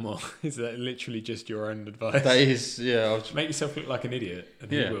film, or is that literally just your own advice? That is, yeah. Make yourself look like an idiot,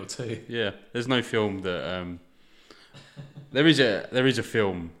 and Yeah. you will too. Yeah, there's no film that there is a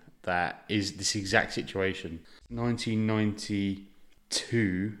film that is this exact situation.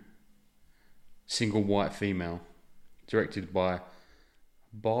 1992, Single White Female, directed by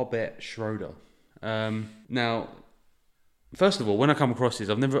Barbette Schroeder. Now, first of all, when I come across this,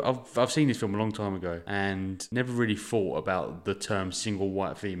 I've seen this film a long time ago and never really thought about the term single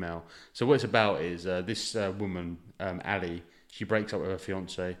white female. So what it's about is this woman, Ali, she breaks up with her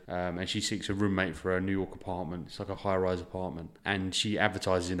fiance and she seeks a roommate for her New York apartment. It's like a high-rise apartment, and she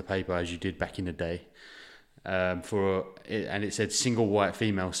advertises in the paper, as you did back in the day, and it said single white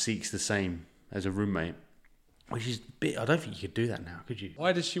female seeks the same as a roommate. Which is a bit, I don't think you could do that now, could you?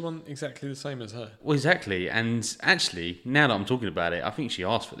 Why does she want exactly the same as her? Well, exactly. And actually, now that I'm talking about it, I think she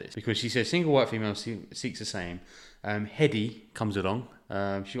asked for this because she says single white female seeks the same. Hedy comes along.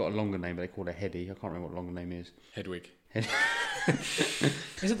 She got a longer name, but they call her Hedy. I can't remember what longer name is. Hedwig. Is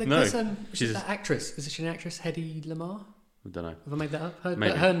it the No, she's that actress? Is she an actress, Hedy Lamarr? I don't know. Have I made that up?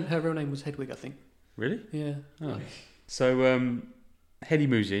 Maybe. Her real name was Hedwig, I think. Really? Yeah. Oh. So Hedy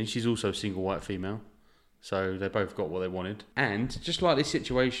moves in. She's also a single white female. So they both got what they wanted. And just like this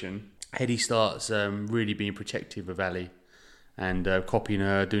situation, Hedy starts really being protective of Ali and copying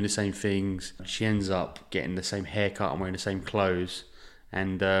her, doing the same things. She ends up getting the same haircut and wearing the same clothes.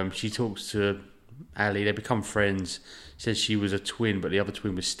 And she talks to Ali. They become friends. Says she was a twin, but the other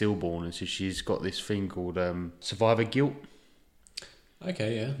twin was stillborn. And so she's got this thing called survivor guilt.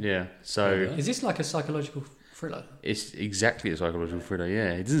 Okay, yeah. Yeah. So Is this like a psychological thriller? it's exactly a psychological thriller,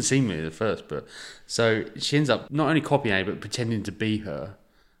 yeah. It doesn't seem it at first, but... So she ends up not only copying Ali, but pretending to be her,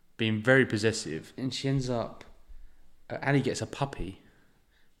 being very possessive. And she ends up... Ali gets a puppy,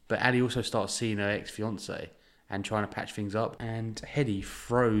 but Ali also starts seeing her ex-fiancé and trying to patch things up. And Hedy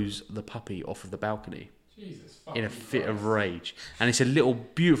throws the puppy off of the balcony in a fit of rage. And it's a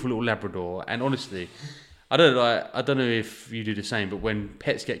beautiful little Labrador. And honestly, I don't know if you do the same, but when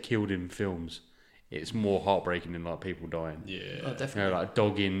pets get killed in films... It's more heartbreaking than like people dying. Yeah. Oh, You definitely. know, like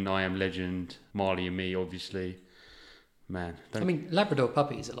Dog in I Am Legend, Marley and Me, obviously. Man, I mean, Labrador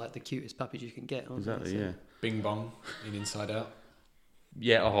puppies are like the cutest puppies you can get, aren't exactly, they? So- yeah, Bing Bong in Inside Out.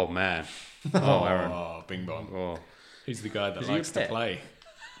 yeah. Oh man, oh Aaron, Oh, Bing Bong. oh. Who's the guy that Is he a likes to pet? play?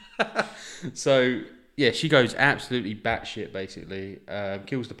 So yeah, she goes absolutely batshit. Basically,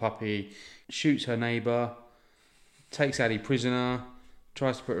 kills the puppy, shoots her neighbour, takes Ali prisoner,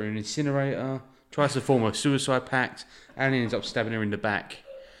 tries to put her in an incinerator. Tries to form a suicide pact, and ends up stabbing her in the back.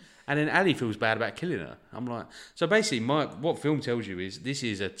 And then Ali feels bad about killing her. I'm like, so basically, what film tells you is this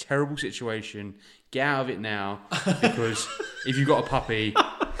is a terrible situation. Get out of it now, because if you've got a puppy,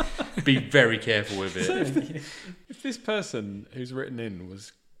 be very careful with it. If this person who's written in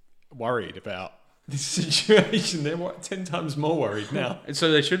was worried about this situation, they're 10 times more worried now. And so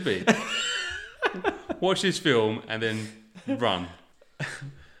they should be. Watch this film and then run.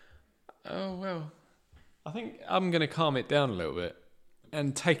 Oh, well. I think I'm going to calm it down a little bit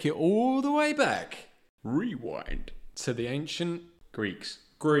and take it all the way back Rewind. to the ancient Greeks.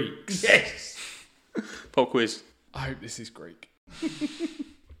 Greeks. Yes. Pop quiz. I hope this is Greek.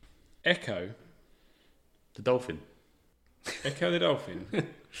 Echo. The dolphin. Echo the dolphin.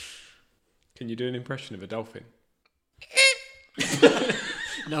 Can you do an impression of a dolphin?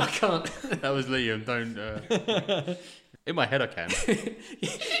 No, I can't. That was Liam. Don't. In my head, I can.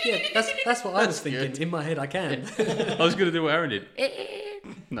 Yeah, that's what I was thinking. good. In my head, I can. I was going to do what Aaron did.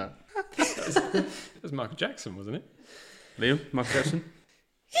 No. That was Michael Jackson, wasn't it? Liam, Michael Jackson.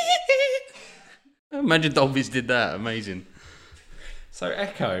 Imagine dolphins did that. Amazing. So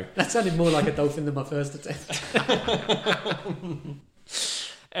Echo. That sounded more like a dolphin than my first attempt.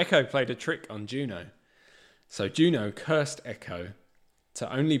 Echo played a trick on Juno. So Juno cursed Echo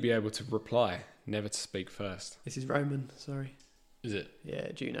to only be able to reply, never to speak first. This is Roman, sorry. Is it?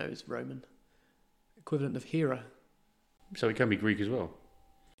 Yeah, Juno is Roman. Equivalent of Hera. So it can be Greek as well.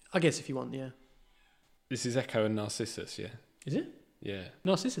 I guess if you want, yeah. This is Echo and Narcissus, yeah? Is it? Yeah.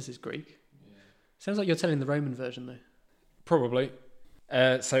 Narcissus is Greek. Sounds like you're telling the Roman version, though. Probably.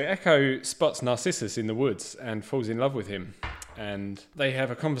 So Echo spots Narcissus in the woods and falls in love with him. And they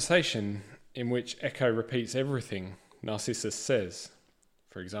have a conversation in which Echo repeats everything Narcissus says.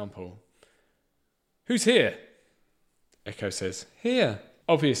 For example, "Who's here?" Echo says, "Here."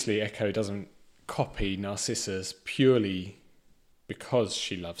 Obviously, Echo doesn't copy Narcissus purely because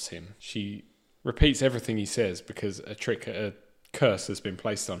she loves him. She repeats everything he says because a curse has been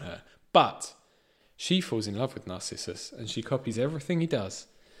placed on her. But she falls in love with Narcissus and she copies everything he does.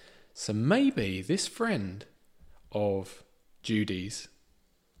 So maybe this friend of Judy's,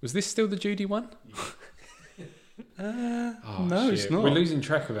 was this still the Judy one? No, it's not. We're losing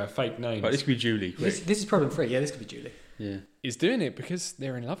track of our fake names. Right, this could be Julie. Quick. This is problem 3. Yeah, this could be Julie. Yeah. Is doing it because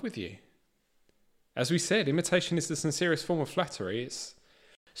they're in love with you. As we said, imitation is the sincerest form of flattery.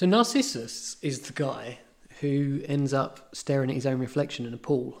 So Narcissus is the guy who ends up staring at his own reflection in a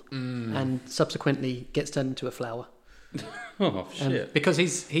pool and subsequently gets turned into a flower. Oh, shit. Because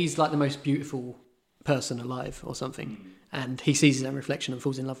he's like the most beautiful person alive or something. And he sees his own reflection and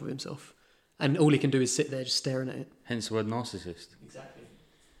falls in love with himself. And all he can do is sit there just staring at it. Hence the word narcissist. Exactly.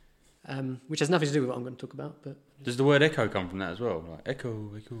 Which has nothing to do with what I'm going to talk about. But Does the word echo come from that as well? Like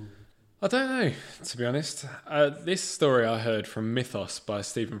echo, echo. I don't know, to be honest. This story I heard from Mythos by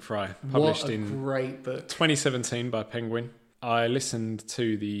Stephen Fry, what published a in great book. 2017 by Penguin. I listened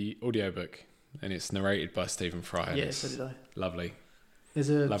to the audiobook and it's narrated by Stephen Fry. and Yeah, it's so did I. Lovely. There's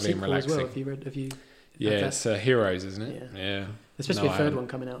a Lovely and sequel as well. relaxing. Have you Yeah, that? it's Heroes, isn't it? Yeah. Yeah. There's supposed to No, be a I third haven't. one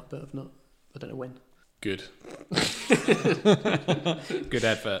coming out, but I don't know when. Good. Good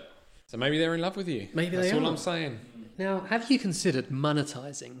advert. So maybe they're in love with you. Maybe That's they all are. I'm saying. Now, have you considered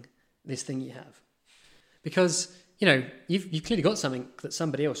monetizing this thing you have? Because, you've clearly got something that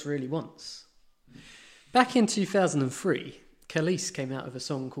somebody else really wants. Back in 2003, Khalees came out with a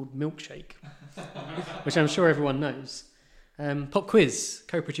song called Milkshake, which I'm sure everyone knows. Pop quiz,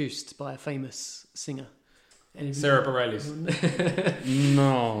 co-produced by a famous singer. Sarah Bareilles.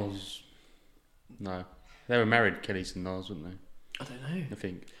 Nas. No. They were married, Kellys and Nas, weren't they? I don't know. I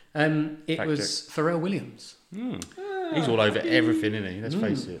think. It Fact was Pharrell Williams. He's all over everything, isn't he? Let's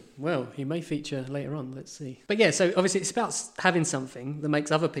face it. Well, he may feature later on. Let's see. But yeah, so obviously it's about having something that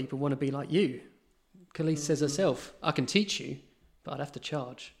makes other people want to be like you. Khalees says herself, "I can teach you, but I'd have to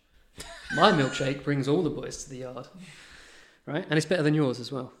charge. My milkshake brings all the boys to the yard." Right? And it's better than yours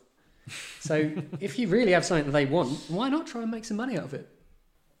as well. So if you really have something that they want, why not try and make some money out of it?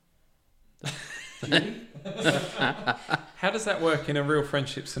 How does that work in a real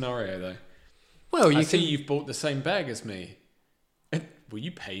friendship scenario, though? Well, I you see can... you've bought the same bag as me. Will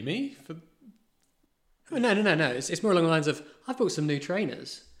you pay me for? Oh, no. It's more along the lines of, I've bought some new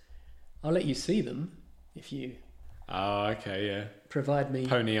trainers. I'll let you see them if you Oh, okay, yeah. provide me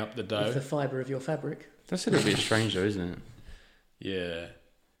Pony up the with dough. the fibre of your fabric. That's a little bit strange, though, isn't it? Yeah.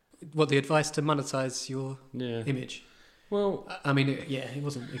 What, the advice to monetize your Yeah. image? Well, I mean, it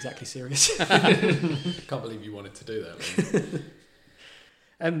wasn't exactly serious. Can't believe you wanted to do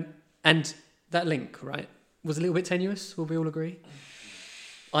that. And that link, right, was a little bit tenuous, will we all agree?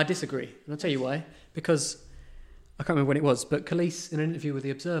 I disagree, and I'll tell you why. Because, I can't remember when it was, but Khalees, in an interview with The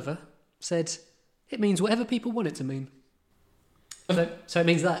Observer, said, it means whatever people want it to mean. So it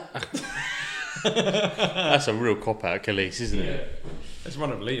means that. that's a real cop-out, Khalees, isn't it? It's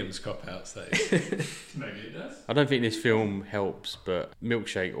one of Liam's cop-outs, that is. Maybe it does. I don't think this film helps, but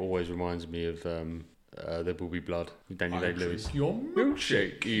Milkshake always reminds me of There Will Be Blood with Daniel Day-Lewis. Your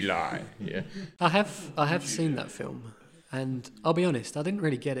Milkshake, Eli. Yeah. I have seen that film, and I'll be honest, I didn't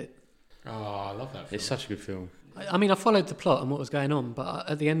really get it. Oh, I love that film. It's such a good film. I mean, I followed the plot and what was going on, but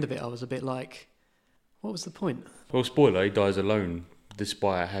at the end of it, I was a bit like, what was the point? Well, spoiler, he dies alone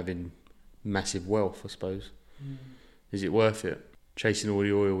despite having massive wealth, I suppose. Is it worth it? chasing all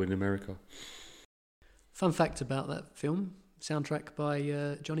the oil in America. Fun fact about that film: soundtrack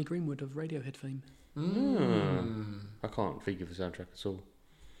by Johnny Greenwood of Radiohead fame. I can't think of a soundtrack at all.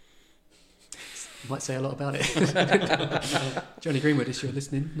 Might say a lot about it. Johnny Greenwood, if you're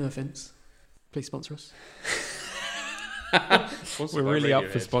listening, no offence, please sponsor us. We're really up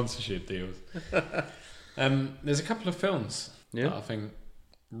for sponsorship deals. There's a couple of films that I think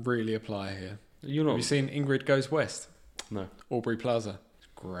really apply here. You're not. Have you seen Ingrid Goes West? No. Aubrey Plaza. It's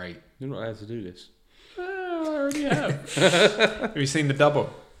great. You're not allowed to do this. I already have. Have you seen The Double?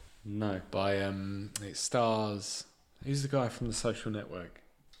 No. By it stars. Who's the guy from The Social Network?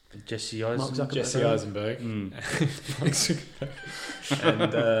 Jesse Mark Eisenberg. Zuckerberg. Jesse Eisenberg. Mark Zuckerberg.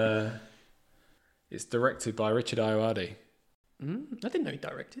 And it's directed by Richard Ayoade. I didn't know he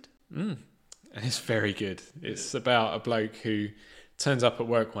directed. And it's very good. It's about a bloke who turns up at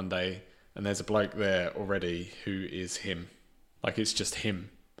work one day and there's a bloke there already who is him. Like, it's just him.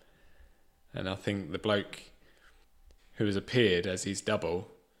 And I think the bloke who has appeared as his double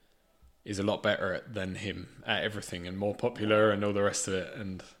is a lot better than him at everything and more popular and all the rest of it.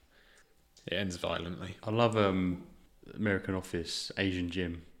 And it ends violently. I love American Office, Asian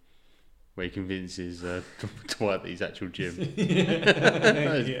Jim, where he convinces Dwight that he's actual Jim.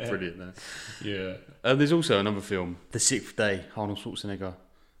 That's Yeah. brilliant, that. Yeah. There's also another film, The Sixth Day, Arnold Schwarzenegger.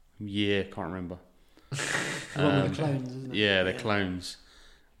 Yeah, can't remember. The one with the clones, isn't it? Yeah, they're clones.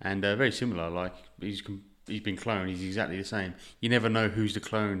 And very similar, like, he's been cloned, he's exactly the same. You never know who's the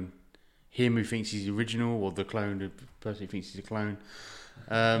clone. Him who thinks he's the original, or the clone, the person who thinks he's a clone.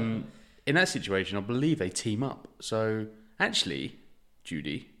 In that situation, I believe they team up. So, actually,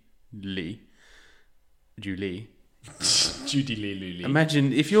 Judy Lee. Judy Lee.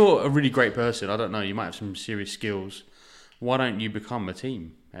 Imagine, if you're a really great person, I don't know, you might have some serious skills. Why don't you become a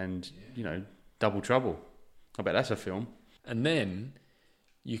team and, double trouble? I bet that's a film. And then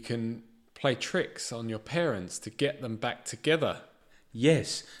you can play tricks on your parents to get them back together.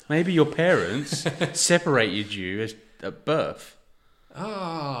 Yes, maybe your parents separated you at birth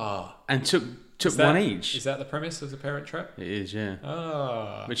and took one each. Is that the premise of The Parent Trap? It is,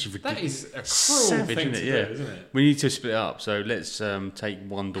 yeah. Which is that ridiculous. is a cruel Savage, thing isn't to it? do, isn't it? We need to split up. So let's take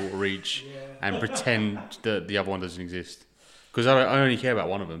one daughter each and pretend that the other one doesn't exist. Because I only care about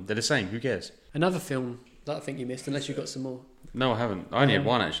one of them. They're the same. Who cares? Another film that I think you missed, unless you've got some more. No, I haven't. I only had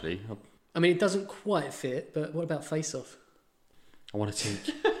one, actually. I mean, it doesn't quite fit, but what about Face Off? I want to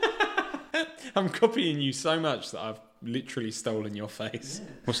take... I'm copying you so much that I've literally stolen your face.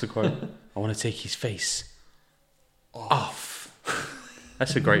 What's the quote? I want to take his face off.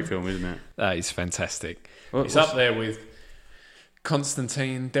 That's a great film, isn't it? That is fantastic. What- It's up there with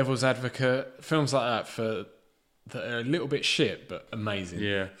Constantine, Devil's Advocate, films like that that are a little bit shit but amazing.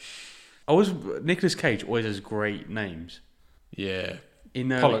 Yeah. Nicolas Cage always has great names. Yeah. In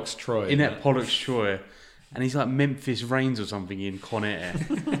Pollux Troy. In that Pollux Troy. And he's like Memphis Reigns or something in Con Air.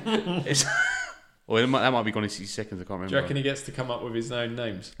 Or that might be Gone in 60 Seconds, I can't remember. Do you reckon he gets to come up with his own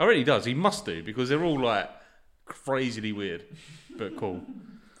names? I reckon he does. He must do, because they're all like crazily weird, but cool.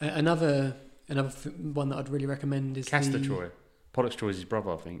 Another one that I'd really recommend is Castor Troy. Pollux Troy is his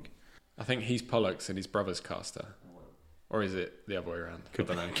brother, I think. I think he's Pollux and his brother's Castor. Or is it the other way around? I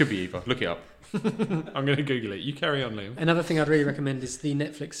don't know. Could be either. Look it up. I'm going to Google it. You carry on, Liam. Another thing I'd really recommend is the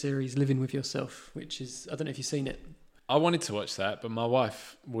Netflix series Living With Yourself, which is, I don't know if you've seen it. I wanted to watch that, but my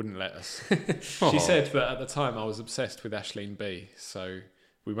wife wouldn't let us. Oh. She said that at the time I was obsessed with Aisling B, so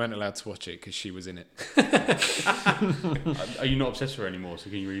we weren't allowed to watch it because she was in it. Are you not obsessed with her anymore, so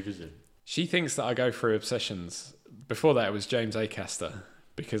can you revisit? She thinks that I go through obsessions. Before that, it was James Acaster,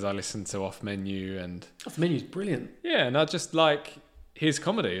 because I listened to Off Menu and... Off the Menu's brilliant. Yeah, and I just like his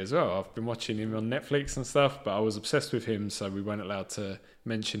comedy as well. I've been watching him on Netflix and stuff, but I was obsessed with him, so we weren't allowed to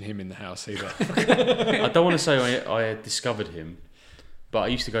mention him in the house either. I don't want to say I had discovered him, but I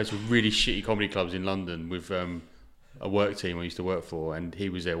used to go to really shitty comedy clubs in London with a work team I used to work for, and he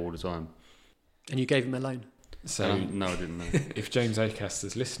was there all the time. And you gave him a loan. So No, I didn't know. if James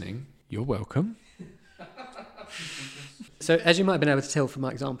Acaster's listening, you're welcome. So, as you might have been able to tell from my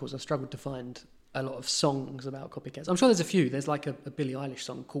examples, I've struggled to find a lot of songs about copycats. I'm sure there's a few. There's like a Billie Eilish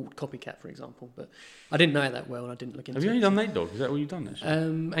song called Copycat, for example, but I didn't know it that well and I didn't look into Have you it. only done Nate Dogg? Is that what you've done, actually?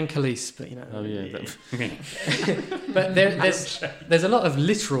 And Khalees, but you know. Oh, yeah. But there's a lot of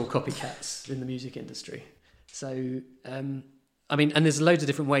literal copycats in the music industry. So, I mean, and there's loads of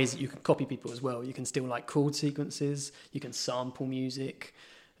different ways that you can copy people as well. You can steal like chord sequences. You can sample music.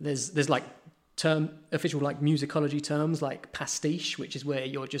 There's like official like musicology terms like pastiche, which is where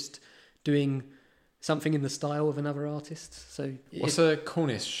you're just doing something in the style of another artist. So What's a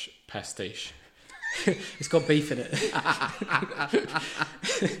Cornish pastiche? It's got beef in it.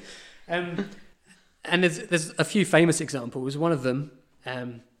 And there's a few famous examples. One of them,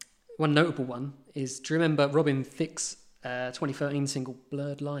 one notable one, is, do you remember Robin Thicke's 2013 single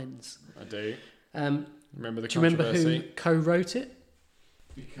Blurred Lines? I do. Remember the Do you remember controversy? who co-wrote it?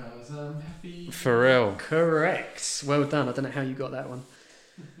 Because I'm happy. Pharrell. Correct. Well done. I don't know how you got that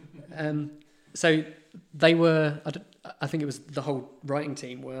one. So they were, I think it was the whole writing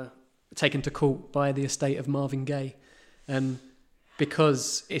team were taken to court by the estate of Marvin Gaye,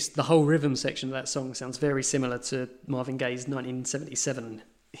 because it's the whole rhythm section of that song sounds very similar to Marvin Gaye's 1977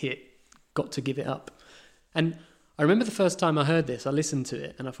 hit "Got to Give It Up." And I remember the first time I heard this, I listened to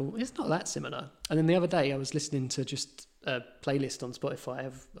it and I thought, it's not that similar. And then the other day I was listening to just a playlist on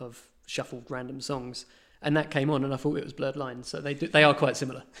Spotify of shuffled random songs, and that came on and I thought it was Blurred Lines. So they are quite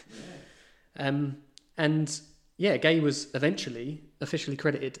similar. And yeah, Gaye was eventually officially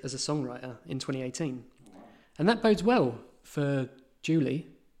credited as a songwriter in 2018. And that bodes well for Julie.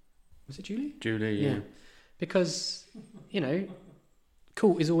 Was it Julie? Julie, yeah. Because,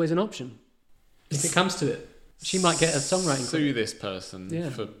 court is always an option. If it comes to it. She might get a songwriting Sue credit. this person Yeah.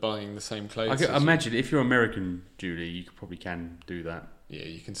 for buying the same clothes. I can as you. imagine if you're American, Julie, you probably can do that. Yeah,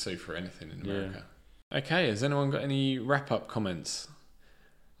 you can sue for anything in Yeah. America. Okay, has anyone got any wrap-up comments?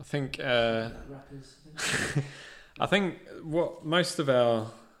 I think I think what most of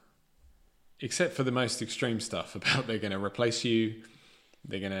our, except for the most extreme stuff about they're going to replace you,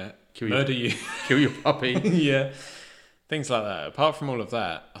 they're going to murder you, Kill your puppy. yeah, things like that. Apart from all of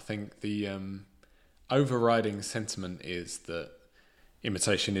that, I think the overriding sentiment is that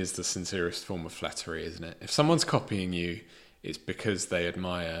imitation is the sincerest form of flattery, isn't it? If someone's copying you, it's because they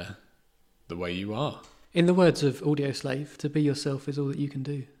admire the way you are. In the words of Audioslave, to be yourself is all that you can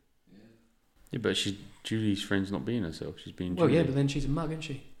do. Yeah, but Julie's friend's not being herself. She's being Well, Julie. yeah, but then she's a mug, isn't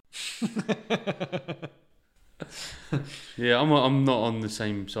she? Yeah, I'm not on the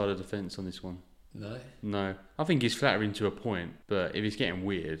same side of the fence on this one. No. I think it's flattering to a point, but if it's getting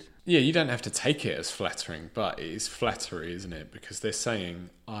weird, Yeah, you don't have to take it as flattering, but it is flattery, isn't it? Because they're saying,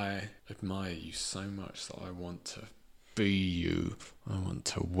 I admire you so much that I want to be you. I want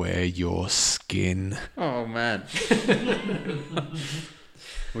to wear your skin. oh man.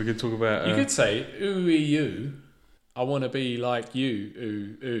 We could talk about. You could say, ooh-ee you. I want to be like you,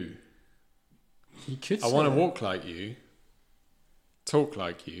 ooh. You could I say want to that. walk like you. Talk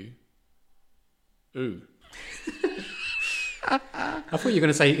like you. Ooh. I thought you were going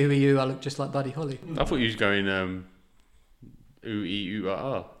to say, ooh, you, I look just like Buddy Holly. I thought you was going ooh ee ooh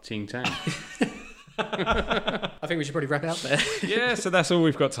ah ting tang. I think we should probably wrap out there. Yeah, so that's all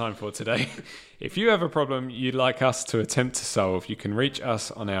we've got time for today. If you have a problem you'd like us to attempt to solve, you can reach us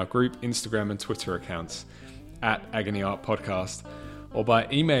on our group Instagram and Twitter accounts at Agony Art Podcast, or by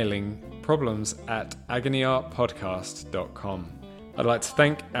emailing problems@agonyartpodcast.com. I'd like to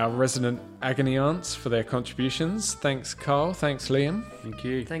thank our resident agony aunts for their contributions. Thanks Carl, thanks Liam, Thank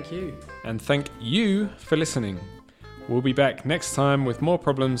you. Thank you. and thank you for listening. We'll be back next time with more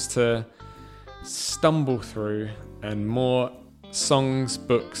problems to stumble through and more songs,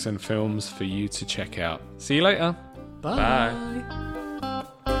 books and films for you to check out. See you later. Bye.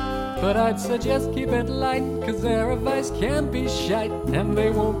 But I'd suggest keep it light, 'cause their advice can be shite, and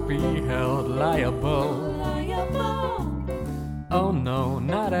they won't be held liable. Oh no,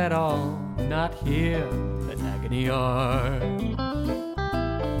 not at all, not here at Agony Art.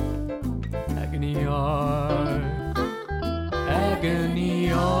 Agony Art.